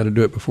 You got to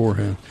do it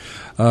beforehand.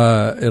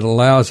 It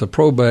allows a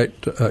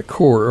probate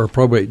court or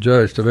probate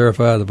judge to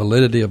verify the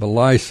validity of a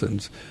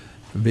license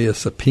via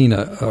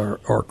subpoena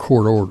or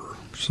court order.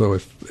 So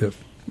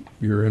if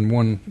you're in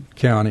one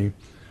county,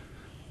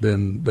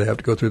 then they have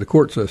to go through the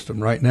court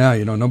system. Right now,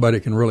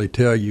 nobody can really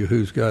tell you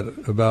who's got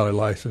a valid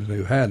license and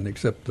who hadn't,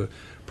 except the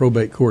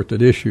probate court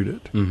that issued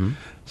it. Mm-hmm.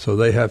 So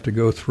they have to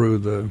go through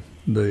the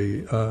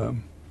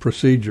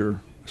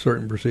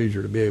certain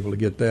procedure to be able to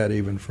get that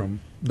even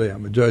from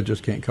them. A judge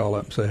just can't call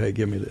up and say, hey,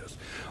 give me this.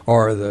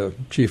 Or the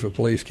chief of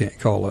police can't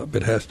call up.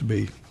 It has to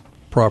be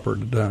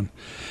properly done.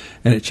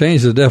 And it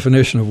changed the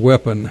definition of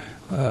weapon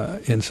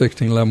in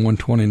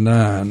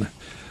 1611-129.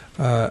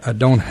 I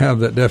don't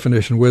have that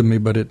definition with me,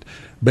 but it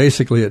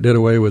did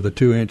away with a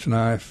 2-inch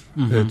knife.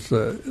 Mm-hmm. It's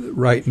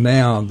right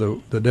now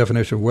the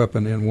definition of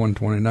weapon in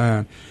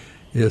 129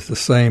 is the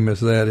same as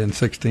that in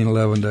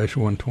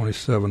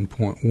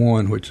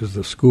 1611-127.1, which is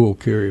the school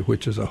carry,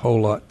 which is a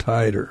whole lot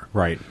tighter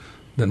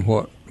than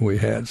what we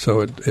had. So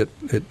it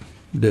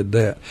did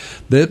that.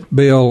 That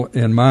bill,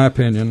 in my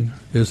opinion,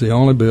 is the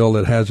only bill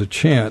that has a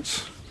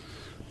chance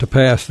to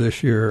pass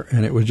this year,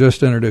 and it was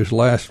just introduced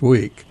last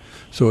week.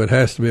 So it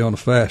has to be on the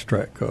fast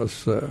track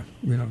because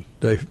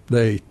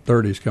day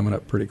 30 is coming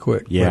up pretty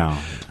quick. Yeah,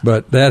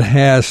 but that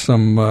has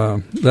some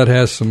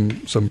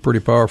pretty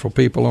powerful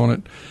people on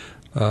it.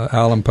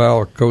 Alan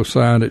Powell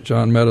co-signed it.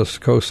 John Meadows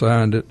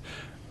co-signed it.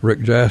 Rick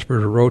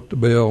Jaspers wrote the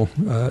bill.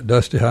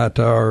 Dusty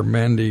Hightower,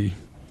 Mandy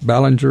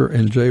Ballinger,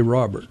 and Jay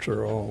Roberts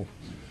were all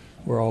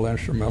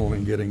instrumental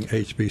in getting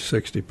HB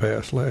 60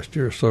 passed last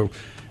year. So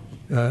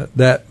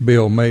that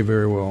bill may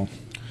very well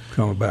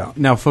come about.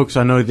 Now, folks,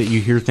 I know that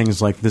you hear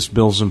things like this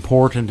bill's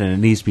important and it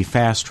needs to be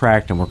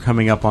fast-tracked, and we're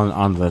coming up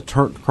on the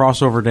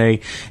crossover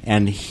day,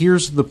 and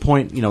here's the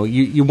point.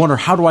 You wonder,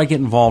 how do I get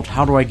involved?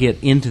 How do I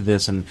get into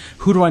this? And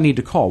who do I need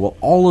to call? Well,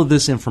 all of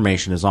this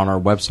information is on our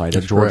website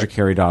at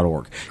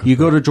GeorgiaCarry.org. You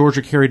go to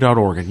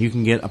GeorgiaCarry.org, and you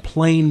can get a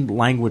plain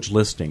language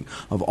listing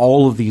of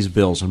all of these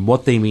bills and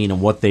what they mean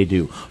and what they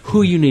do,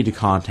 who you need to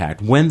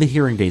contact, when the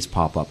hearing dates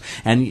pop up.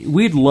 And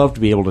we'd love to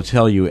be able to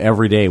tell you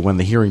every day when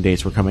the hearing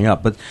dates were coming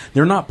up, but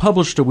they're not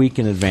published a week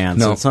in advance.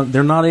 No.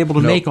 They're not able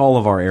to make all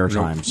of our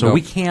airtime. No. So No.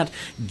 we can't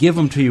give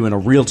them to you in a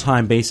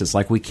real-time basis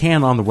like we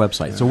can on the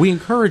website. So we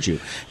encourage you,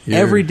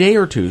 every day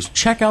or two,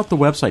 check out the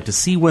website to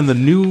see when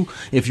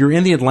if you're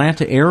in the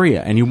Atlanta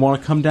area and you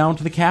want to come down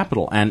to the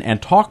Capitol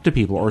and talk to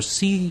people or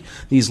see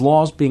these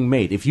laws being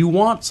made. If you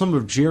want some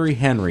of Jerry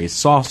Henry's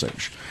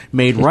sausage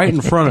made right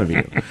in front of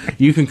you,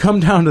 you can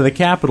come down to the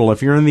Capitol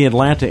if you're in the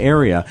Atlanta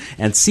area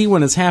and see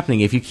when it's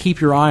happening if you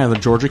keep your eye on the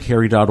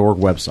GeorgiaCarry.org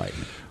website.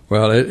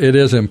 Well, it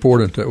is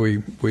important that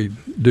we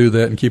do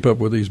that and keep up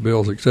with these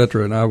bills, et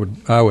cetera. And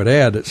I would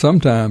add that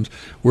sometimes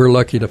we're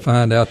lucky to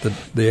find out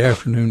the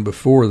afternoon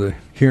before the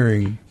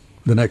hearing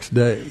the next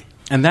day.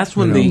 And that's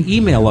when the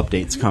email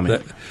updates come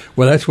in.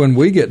 That's when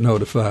we get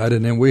notified,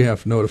 and then we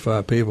have to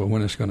notify people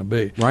when it's going to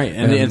be. Right,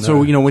 and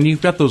so when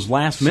you've got those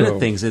last-minute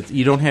things,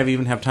 you don't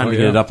even have time to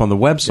get it up on the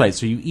website,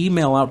 so you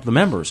email out to the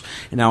members.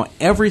 And now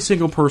every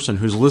single person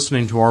who's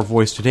listening to our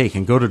voice today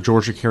can go to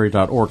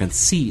GeorgiaCarry.org and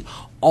see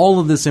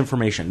all of this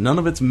information. None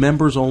of it's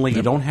members only. Yep.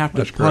 You don't have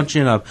to punch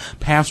in a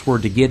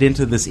password to get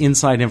into this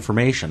inside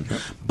information.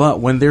 Yep. But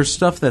when there's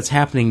stuff that's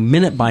happening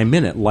minute by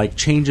minute, like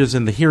changes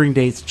in the hearing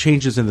dates,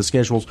 changes in the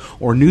schedules,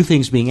 or new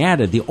things being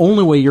added, the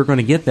only way you're going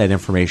to get that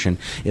information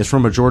is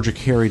from a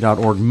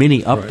GeorgiaCarry.org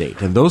mini update.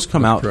 Right. And those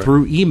come out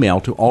through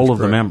email to all of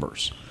the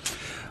members.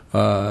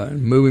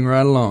 Moving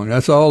right along.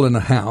 That's all in the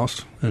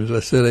House. And as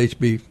I said,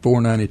 HB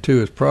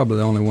 492 is probably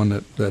the only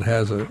one that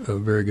has a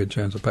very good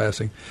chance of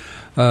passing.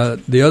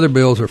 The other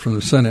bills are from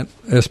the Senate.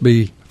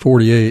 SB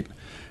 48,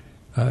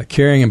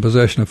 carrying and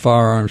possession of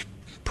firearms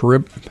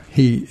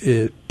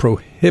prohibit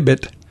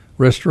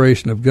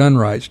restoration of gun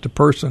rights to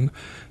persons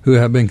who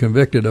have been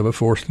convicted of a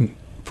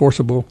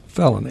forcible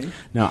felony.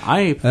 Now,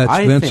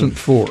 that's Vincent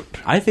Fort.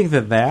 I think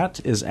that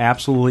is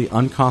absolutely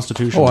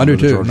unconstitutional. Oh, I do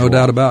too, no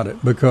doubt about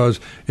it. Because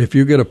if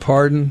you get a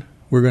pardon,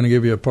 we're going to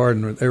give you a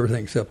pardon with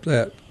everything except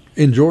that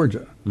in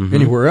Georgia. Mm-hmm.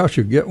 Anywhere else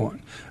you get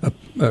one.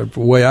 The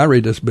way I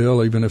read this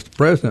bill, even if the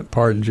president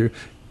pardons you,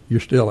 you're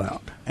still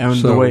out. And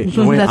the way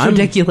that's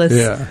ridiculous.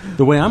 Yeah.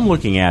 The way I'm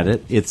looking at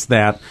it, it's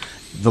that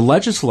the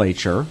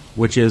legislature,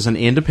 which is an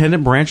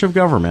independent branch of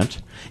government,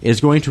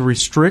 is going to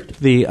restrict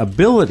the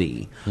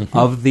ability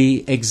of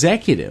the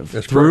executive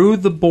through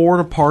the Board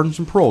of Pardons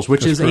and Paroles,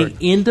 which is an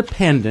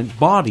independent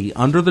body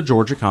under the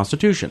Georgia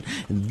Constitution.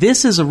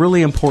 This is a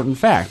really important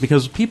fact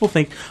because people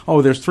think,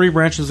 there's three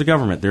branches of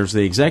government. There's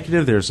the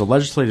executive, there's the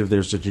legislative,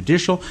 there's the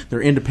judicial.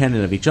 They're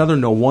independent of each other.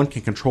 No one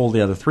can control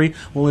the other three.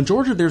 Well, in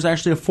Georgia, there's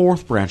actually a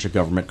fourth branch of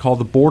government called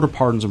the Board of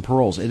Pardons and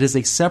Paroles. It is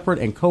a separate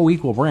and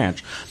co-equal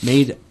branch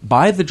made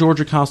by the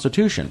Georgia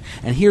Constitution.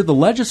 And here the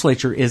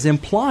legislature is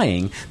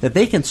implying that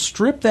they can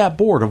strip that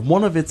board of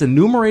one of its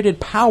enumerated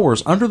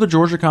powers under the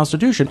Georgia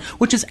Constitution,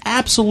 which is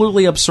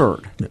absolutely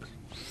absurd.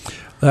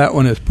 That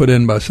one is put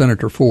in by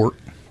Senator Fort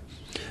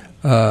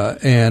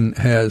and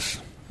has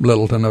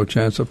little to no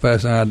chance of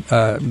passing.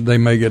 They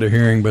may get a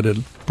hearing, but it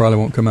probably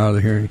won't come out of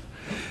the hearing.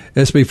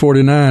 SB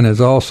 49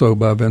 is also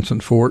by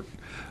Vincent Fort.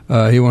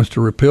 He wants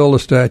to repeal the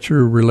statute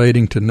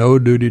relating to no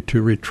duty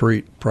to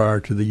retreat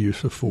prior to the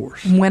use of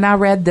force. When I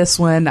read this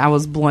one, I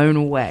was blown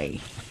away.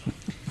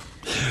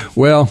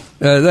 Well,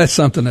 that's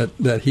something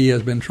that he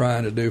has been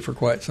trying to do for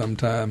quite some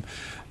time.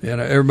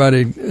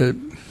 Everybody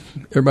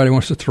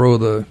wants to throw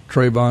the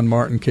Trayvon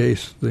Martin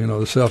case,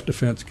 the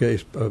self-defense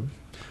case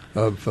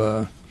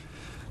of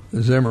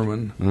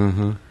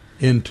Zimmerman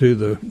into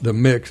the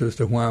mix as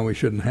to why we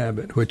shouldn't have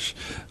it. Which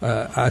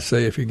I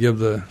say, if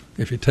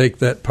you take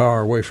that power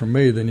away from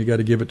me, then you got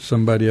to give it to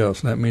somebody else,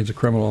 and that means a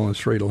criminal on the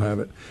street will have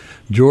it.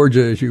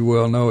 Georgia, as you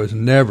well know, has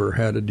never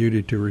had a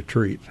duty to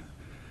retreat.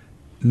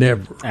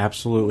 Never.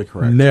 Absolutely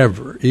correct.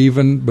 Never.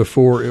 Even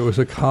before it was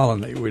a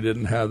colony, we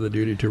didn't have the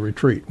duty to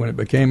retreat. When it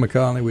became a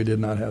colony, we did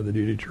not have the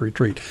duty to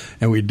retreat.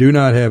 And we do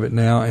not have it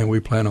now, and we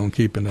plan on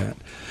keeping that.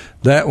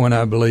 That one,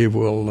 I believe,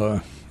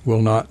 will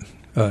not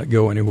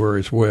go anywhere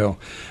as well.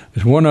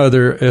 There's one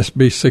other,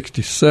 SB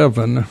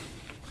 67.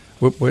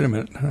 Wait a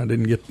minute.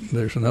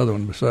 There's another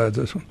one besides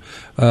this one.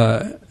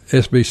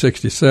 SB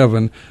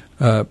 67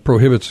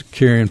 prohibits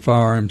carrying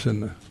firearms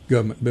in the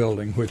government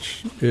building,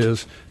 which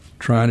is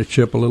trying to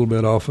chip a little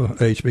bit off of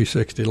HB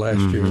 60 last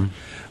year.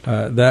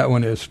 That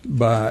one is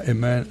by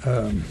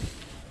Emmanuel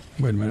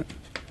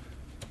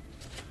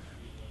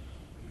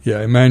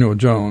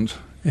Jones,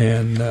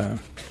 and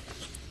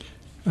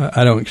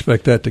I don't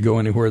expect that to go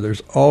anywhere. There's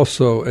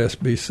also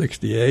SB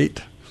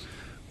 68,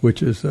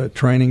 which is a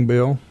training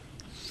bill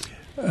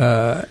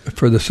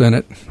for the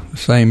Senate,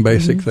 same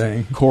basic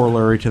thing.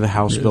 Corollary to the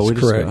House bill we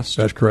discussed.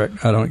 That's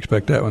correct. I don't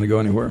expect that one to go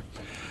anywhere.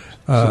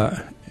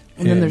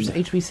 And then there's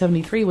HB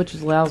 73, which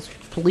allows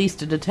police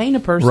to detain a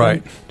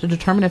person to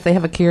determine if they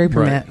have a carry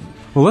permit. Right.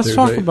 Well, let's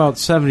talk about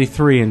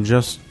 73 in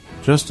just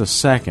a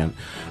second.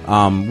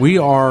 We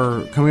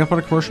are coming up on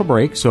a commercial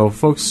break, so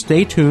folks,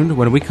 stay tuned.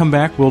 When we come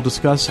back, we'll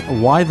discuss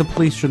why the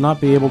police should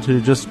not be able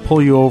to just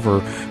pull you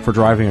over for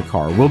driving a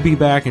car. We'll be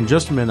back in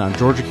just a minute on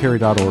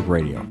GeorgiaCarry.org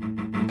radio.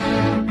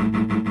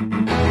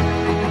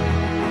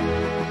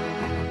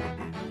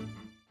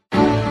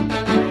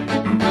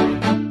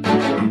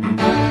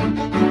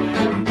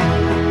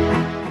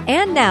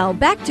 Now,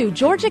 back to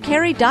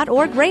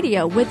GeorgiaCarry.org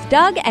Radio with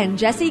Doug and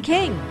Jesse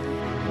King.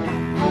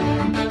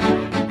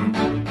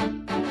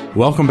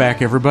 Welcome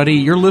back, everybody.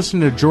 You're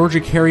listening to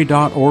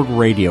GeorgiaCarry.org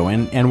Radio,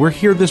 and we're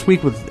here this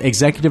week with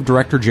Executive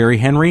Director Jerry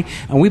Henry,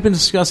 and we've been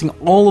discussing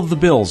all of the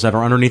bills that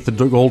are underneath the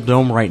Gold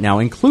Dome right now,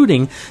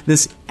 including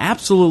this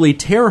absolutely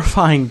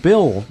terrifying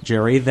bill,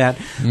 Jerry, that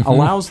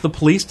allows the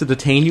police to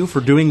detain you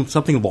for doing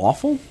something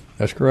lawful.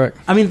 That's correct.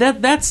 I mean,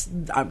 that's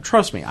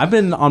trust me, I've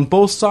been on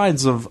both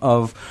sides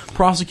of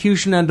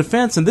prosecution and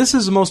defense, and this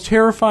is the most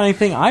terrifying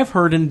thing I've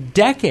heard in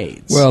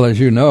decades. Well, as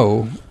you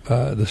know,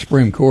 the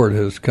Supreme Court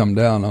has come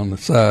down on the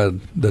side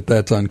that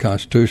that's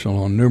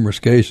unconstitutional on numerous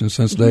occasions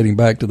since dating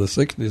back to the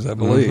 60s, I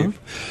believe.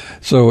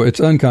 So it's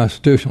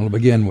unconstitutional to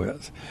begin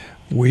with.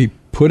 We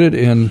put it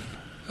in,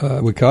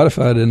 we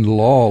codified it into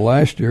law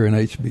last year in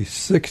HB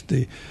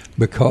 60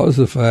 because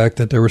of the fact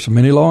that there were so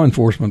many law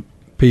enforcement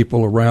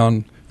people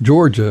around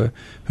Georgia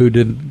who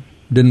didn't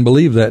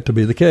believe that to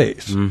be the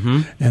case.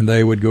 And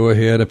they would go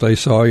ahead, if they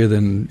saw you,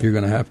 then you're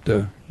going to have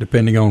to,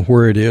 depending on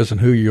where it is and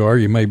who you are,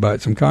 you may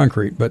bite some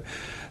concrete. But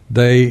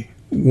they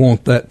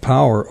want that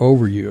power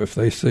over you. If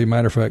they see,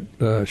 matter of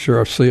fact,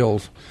 Sheriff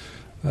Seals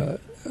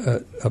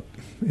up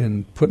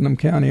in Putnam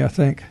County, I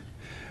think,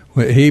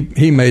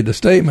 he made the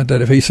statement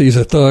that if he sees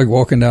a thug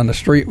walking down the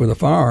street with a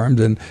firearm,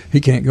 then he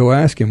can't go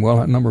ask him,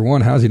 well, number one,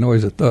 how does he know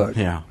he's a thug?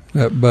 Yeah.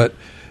 But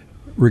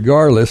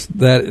regardless,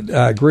 that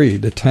I agree.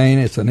 Detain,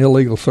 it's an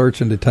illegal search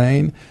and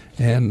detain,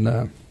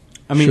 and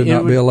should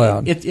not be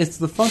allowed. It's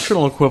the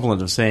functional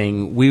equivalent of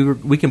saying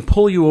we can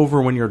pull you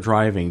over when you're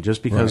driving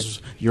just because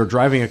you're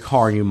driving a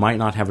car and you might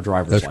not have a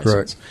driver's license.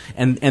 That's correct.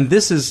 And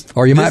this is...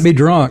 Or you might be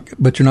drunk,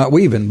 but you're not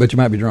weaving, but you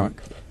might be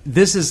drunk.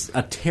 This is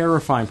a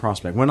terrifying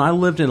prospect. When I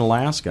lived in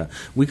Alaska,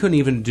 we couldn't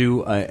even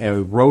do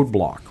a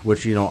roadblock,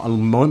 which,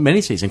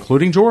 many states,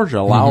 including Georgia,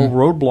 allow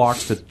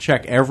roadblocks to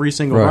check every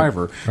single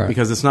driver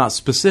because it's not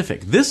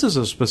specific. This is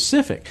a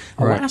specific.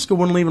 Alaska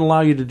wouldn't even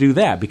allow you to do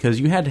that because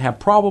you had to have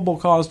probable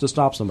cause to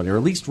stop somebody, or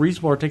at least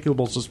reasonable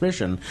articulable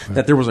suspicion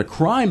that there was a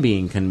crime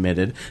being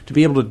committed to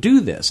be able to do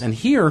this. And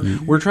here,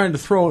 we're trying to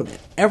throw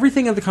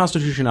everything in the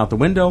Constitution out the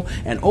window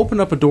and open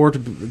up a door to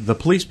the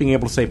police being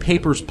able to say,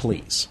 papers,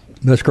 please.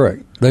 That's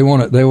correct. They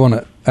want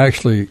to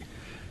actually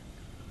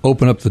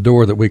open up the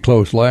door that we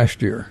closed last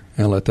year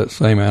and let that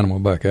same animal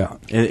back out.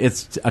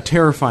 It's a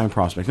terrifying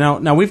prospect.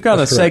 Now we've got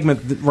a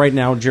segment right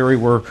now, Jerry,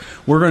 we're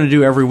going to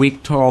do every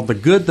week called The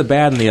Good, the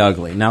Bad, and the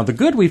Ugly. Now, the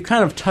good we've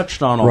kind of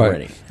touched on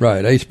already.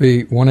 Right.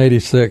 HB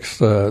 186,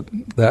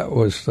 that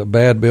was a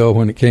bad bill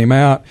when it came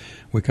out.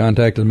 We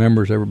contacted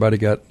members. Everybody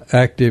got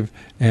active,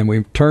 and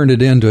we turned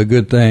it into a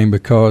good thing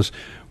because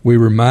we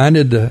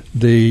reminded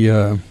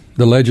the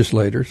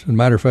legislators. As a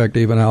matter of fact,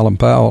 even Alan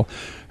Powell,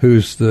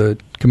 who's the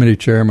committee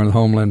chairman of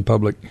Homeland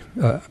Public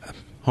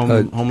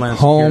Homeland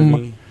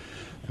Security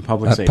and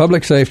Public Safety.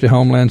 Public Safety,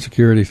 Homeland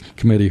Security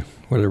Committee,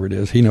 whatever it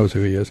is. He knows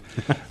who he is.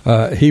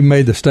 He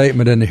made the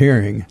statement in the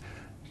hearing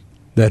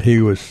that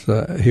he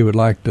would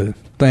like to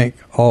thank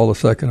all the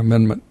Second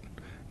Amendment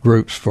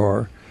groups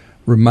for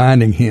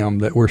reminding him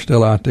that we're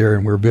still out there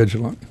and we're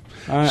vigilant.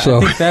 I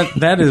think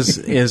that is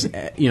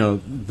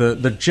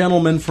the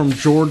gentleman from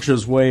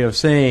Georgia's way of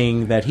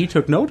saying that he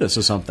took notice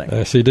of something.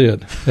 Yes, he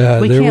did.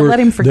 We can't let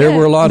him forget. There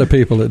were a lot of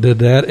people that did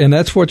that, and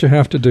that's what you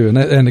have to do.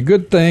 And the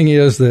good thing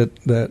is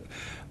that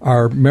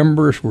our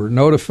members were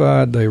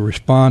notified, they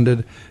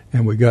responded,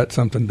 and we got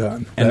something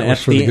done. And that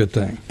was for the good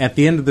thing. At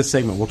the end of this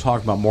segment, we'll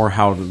talk about more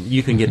how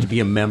you can get to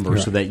be a member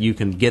so that you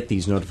can get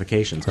these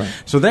notifications. Right.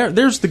 So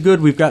there's the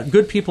good. We've got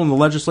good people in the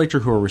legislature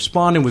who are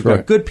responding. We've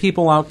got good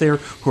people out there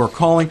who are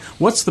calling.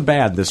 What's the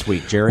bad this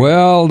week, Jerry?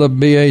 Well, the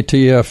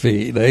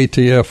BATFE. The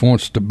ATF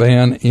wants to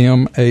ban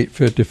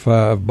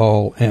M855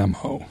 ball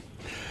ammo.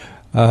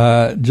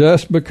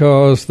 Just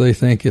because they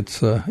think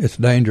it's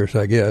dangerous,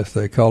 I guess.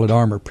 They call it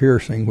armor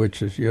piercing,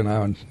 which is,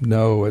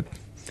 it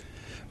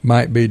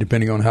might be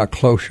depending on how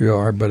close you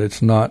are, but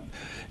it's not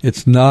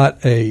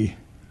a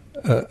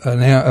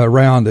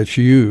round that's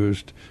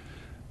used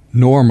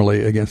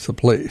normally against the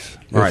police.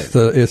 Right.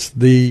 It's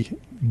the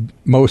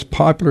most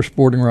popular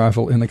sporting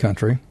rifle in the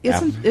country.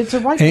 It's a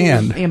rifle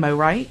ammo,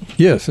 right?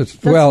 Yes.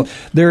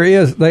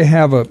 They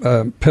have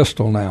a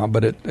pistol now,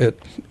 but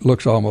it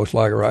looks almost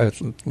like a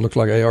rifle. It looks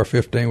like an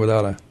AR-15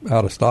 without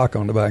out of stock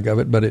on the back of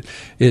it, but it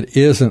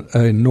isn't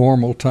a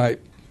normal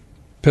type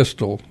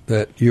pistol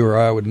that you or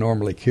I would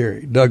normally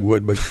carry. Doug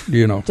would, but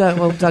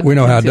Doug we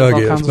know how Doug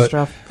is.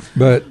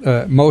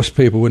 But most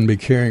people wouldn't be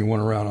carrying one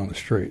around on the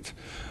streets.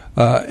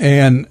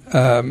 And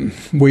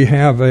we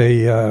have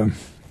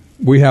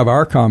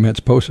our comments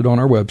posted on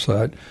our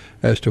website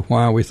as to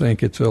why we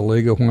think it's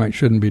illegal, why it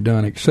shouldn't be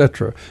done,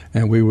 etc.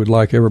 And we would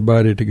like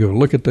everybody to go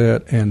look at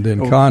that and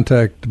then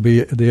contact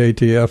the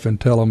ATF and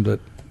tell them that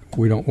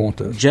we don't want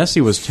this.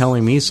 Jessie was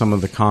telling me some of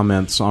the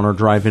comments on her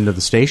drive into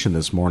the station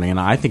this morning, and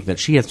I think that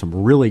she had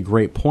some really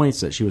great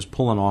points that she was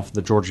pulling off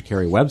the Georgia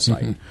Carry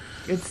website.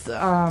 It's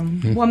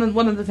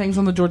one of the things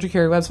on the Georgia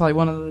Carry website.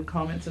 One of the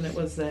comments in it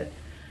was that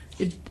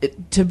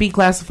to be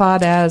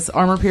classified as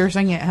armor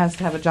piercing, it has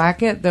to have a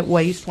jacket that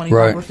weighs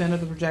 25%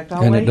 of the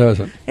projectile weight. And it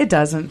doesn't. It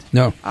doesn't.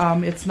 No.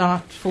 It's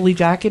not fully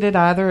jacketed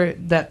either.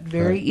 That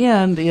very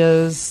end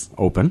is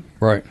open.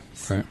 Right.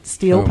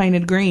 Steel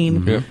painted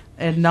green Mm-hmm.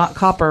 and not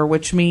copper,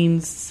 which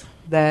means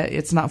that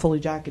it's not fully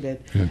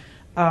jacketed. Yeah.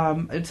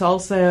 It's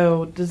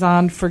also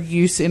designed for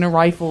use in a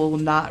rifle,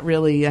 not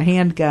really a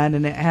handgun,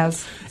 and it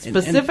has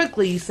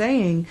specifically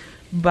saying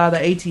by the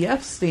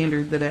ATF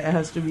standard that it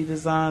has to be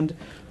designed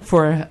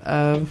for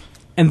a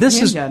and this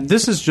handgun.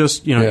 This is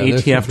just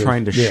ATF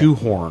trying to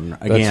shoehorn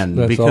again.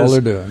 That's because, all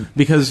they're doing.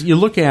 Because you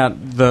look at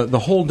the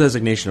whole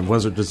designation of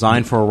was it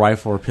designed for a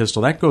rifle or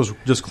pistol, that goes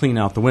just clean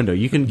out the window.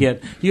 You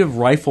have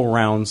rifle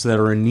rounds that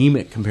are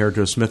anemic compared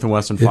to a Smith &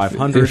 Wesson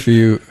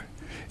 500.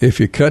 If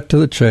you cut to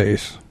the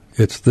chase,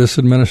 it's this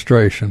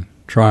administration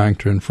trying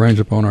to infringe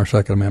upon our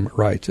Second Amendment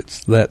rights.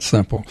 It's that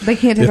simple. They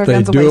can't take our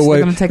guns away, so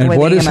they're going to take away the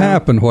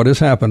ammo. What has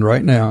happened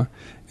right now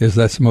is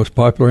that's the most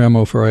popular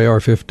ammo for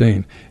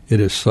AR-15. It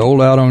is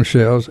sold out on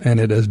shelves, and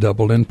it has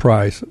doubled in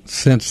price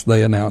since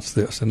they announced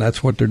this, and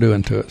that's what they're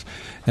doing to us.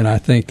 And I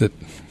think that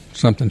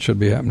something should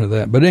be happening to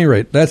that. But at any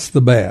rate, that's the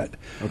bad.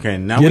 Okay,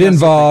 now get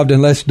involved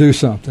and let's do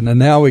something. And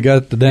now we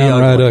got the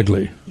downright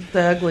ugly.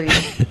 The ugly.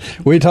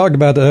 We talked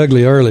about the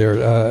ugly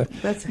earlier.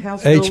 That's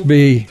House Bill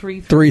HB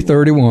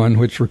 331,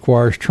 which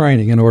requires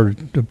training in order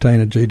to obtain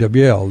a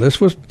GWL.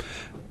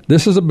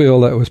 This is a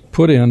bill that was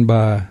put in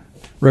by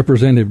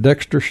Representative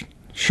Dexter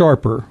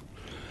Sharper.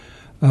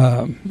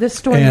 This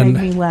story made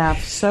me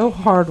laugh so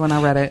hard when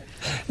I read it.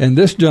 And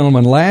this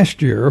gentleman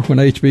last year, when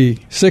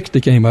HB 60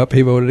 came up,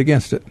 he voted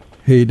against it.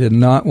 He did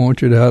not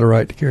want you to have the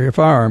right to carry a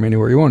firearm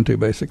anywhere you wanted to,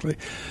 basically.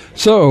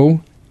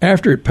 So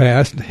after it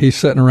passed, he's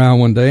sitting around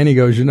one day and he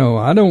goes,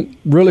 I don't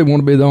really want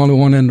to be the only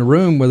one in the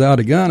room without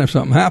a gun if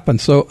something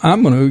happens, so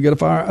I'm going to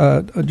get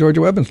a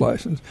Georgia weapons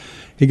license.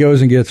 He goes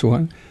and gets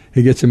one.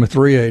 He gets him a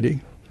 380.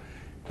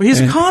 Well,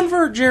 he's a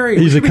convert, Jerry.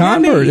 He's a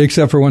convert,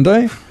 except for one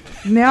day.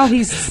 Now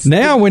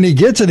when he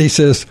gets it, he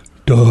says,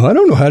 duh, I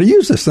don't know how to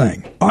use this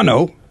thing. I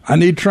know. I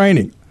need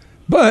training.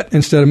 But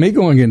instead of me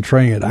going and getting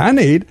training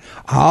that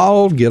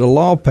I'll get a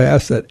law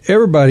passed that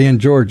everybody in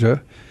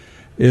Georgia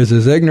is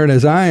as ignorant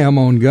as I am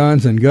on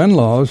guns and gun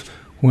laws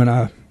when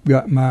I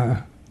got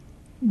my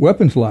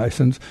weapons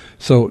license.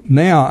 So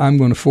now I'm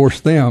going to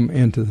force them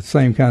into the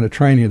same kind of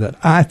training that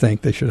I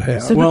think they should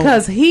have. So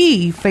because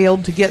he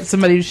failed to get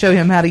somebody to show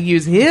him how to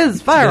use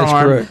his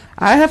firearm,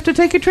 I have to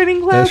take a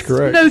training class? That's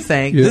correct. No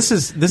thanks. Yeah.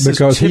 This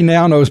because he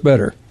now knows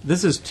better.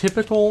 This is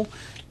typical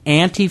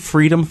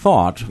anti-freedom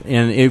thought,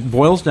 and it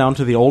boils down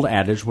to the old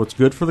adage, what's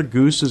good for the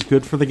goose is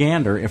good for the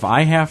gander. If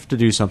I have to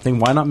do something,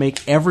 why not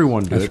make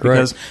everyone do it?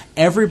 Because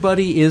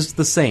everybody is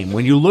the same.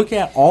 When you look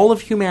at all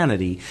of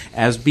humanity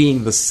as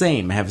being the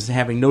same,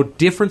 having no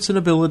difference in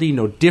ability,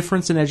 no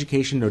difference in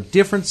education, no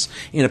difference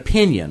in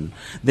opinion,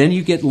 then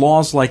you get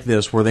laws like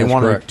this where they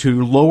want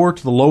to lower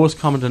to the lowest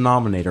common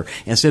denominator.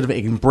 Instead of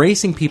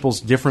embracing people's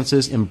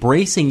differences,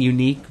 embracing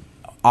unique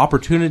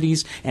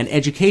opportunities and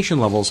education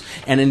levels,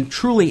 and in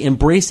truly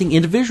embracing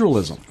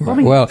individualism.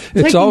 Well, it's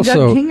taking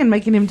also Doug King and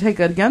making him take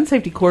a gun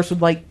safety course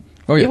would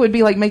it would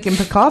be like making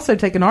Picasso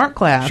take an art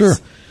class. Sure.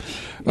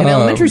 In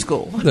elementary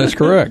school. That's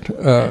correct.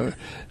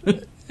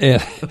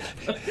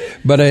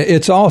 But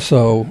it's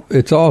also,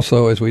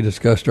 as we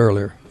discussed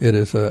earlier, it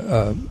is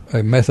a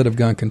method of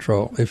gun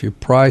control. If you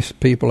price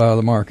people out of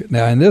the market.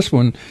 Now, in this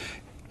one,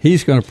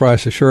 he's going to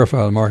price the sheriff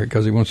out of the market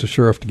because he wants the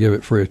sheriff to give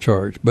it free of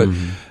charge. But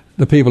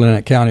the people in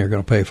that county are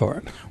going to pay for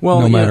it,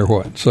 no matter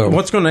what. So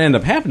what's going to end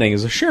up happening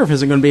is the sheriff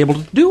isn't going to be able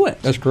to do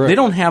it. That's correct. They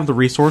don't have the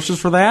resources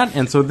for that,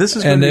 and so this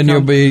is. And then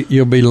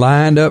you'll be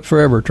lined up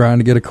forever trying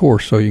to get a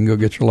course so you can go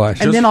get your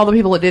license. And then all the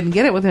people that didn't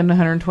get it within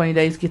 120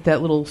 days get that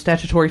little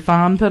statutory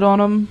fine put on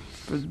them.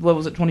 What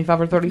was it, $25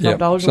 or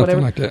 $35 or whatever?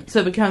 Like that.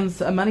 So it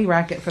becomes a money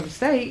racket for the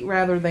state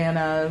rather than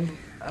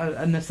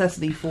a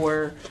necessity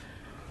for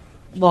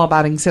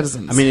law-abiding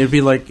citizens. I mean, it'd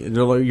be like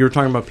you're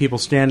talking about people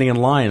standing in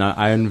line.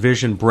 I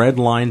envision bread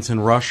lines in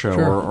Russia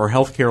or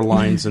healthcare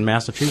lines in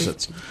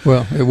Massachusetts.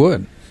 Well, it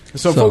would.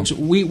 So, folks,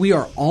 we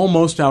are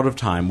almost out of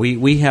time.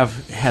 We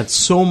have had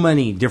so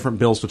many different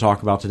bills to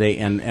talk about today,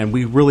 and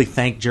we really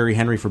thank Jerry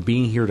Henry for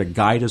being here to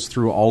guide us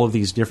through all of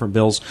these different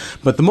bills.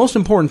 But the most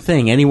important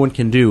thing anyone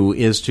can do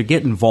is to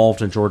get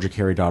involved in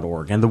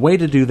GeorgiaCarry.org. And the way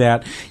to do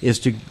that is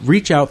to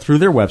reach out through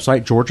their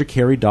website,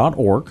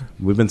 GeorgiaCarry.org.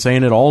 We've been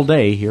saying it all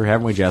day here,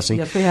 haven't we, Jesse?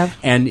 Yes, we have.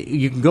 And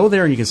you can go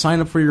there and you can sign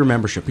up for your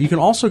membership. You can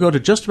also go to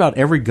just about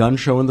every gun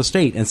show in the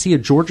state and see a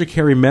Georgia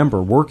Carry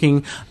member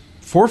working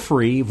for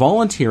free,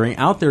 volunteering,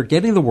 out there,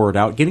 getting the word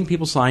out, getting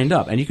people signed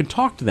up. And you can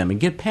talk to them and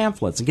get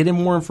pamphlets and get in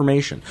more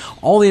information.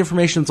 All the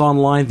information's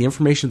online. The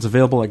information's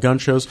available at gun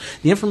shows.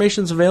 The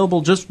information's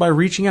available just by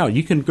reaching out.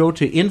 You can go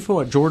to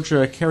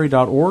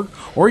info@georgiacarry.org,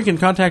 or you can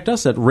contact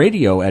us at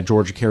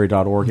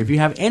radio@georgiacarry.org if you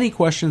have any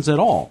questions at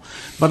all.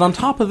 But on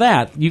top of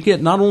that, you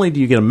get, not only do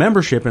you get a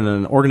membership in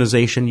an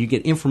organization, you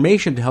get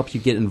information to help you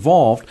get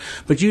involved,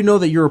 but you know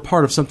that you're a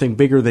part of something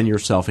bigger than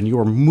yourself, and you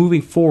are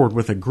moving forward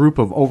with a group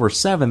of over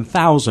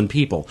 7,000 people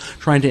people,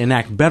 trying to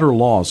enact better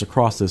laws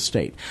across this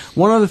state.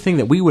 One other thing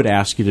that we would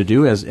ask you to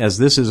do, as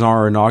this is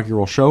our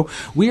inaugural show,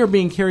 we are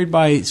being carried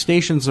by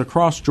stations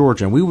across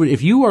Georgia. And we would,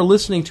 if you are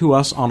listening to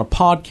us on a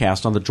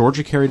podcast on the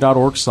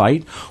GeorgiaCarry.org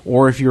site,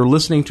 or if you're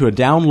listening to a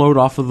download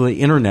off of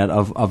the internet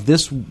of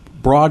this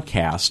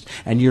broadcast,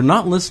 and you're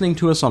not listening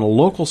to us on a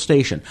local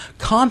station,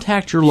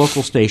 contact your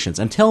local stations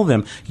and tell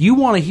them you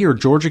want to hear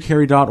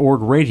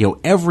GeorgiaCarry.org radio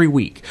every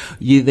week.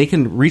 They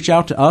can reach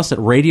out to us at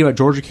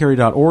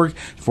radio@GeorgiaCarry.org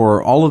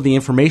for all of the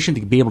information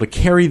to be able to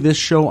carry this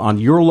show on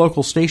your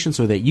local station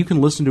so that you can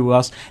listen to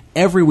us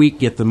every week,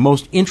 get the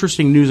most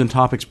interesting news and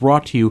topics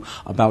brought to you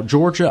about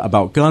Georgia,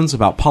 about guns,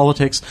 about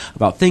politics,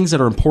 about things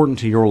that are important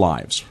to your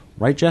lives.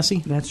 Right,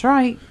 Jesse? That's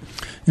right.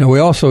 We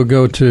also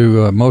go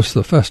to most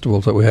of the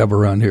festivals that we have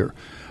around here.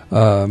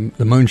 The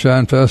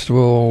Moonshine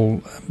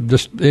Festival,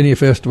 just any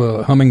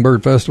festival,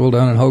 Hummingbird Festival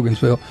down in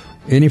Hogansville,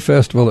 any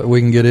festival that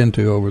we can get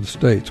into over the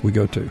states, we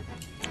go to.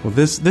 Well,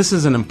 this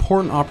is an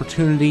important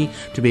opportunity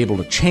to be able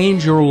to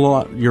change your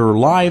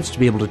lives, to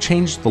be able to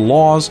change the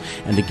laws,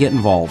 and to get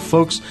involved.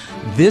 Folks,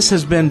 this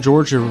has been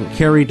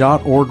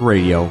GeorgiaCarry.org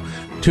Radio.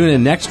 Tune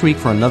in next week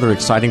for another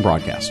exciting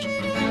broadcast.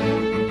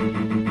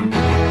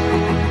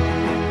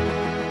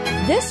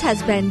 This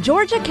has been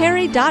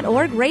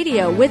GeorgiaCarry.org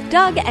Radio with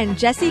Doug and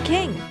Jesse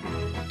King.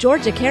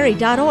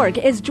 GeorgiaCarry.org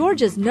is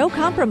Georgia's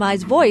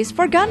no-compromise voice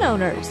for gun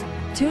owners.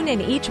 Tune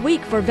in each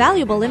week for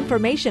valuable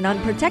information on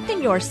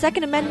protecting your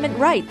Second Amendment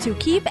right to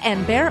keep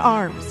and bear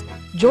arms.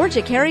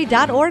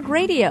 GeorgiaCarry.org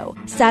Radio,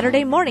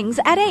 Saturday mornings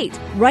at 8,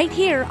 right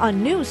here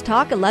on News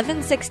Talk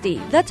 1160,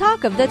 the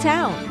talk of the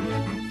town.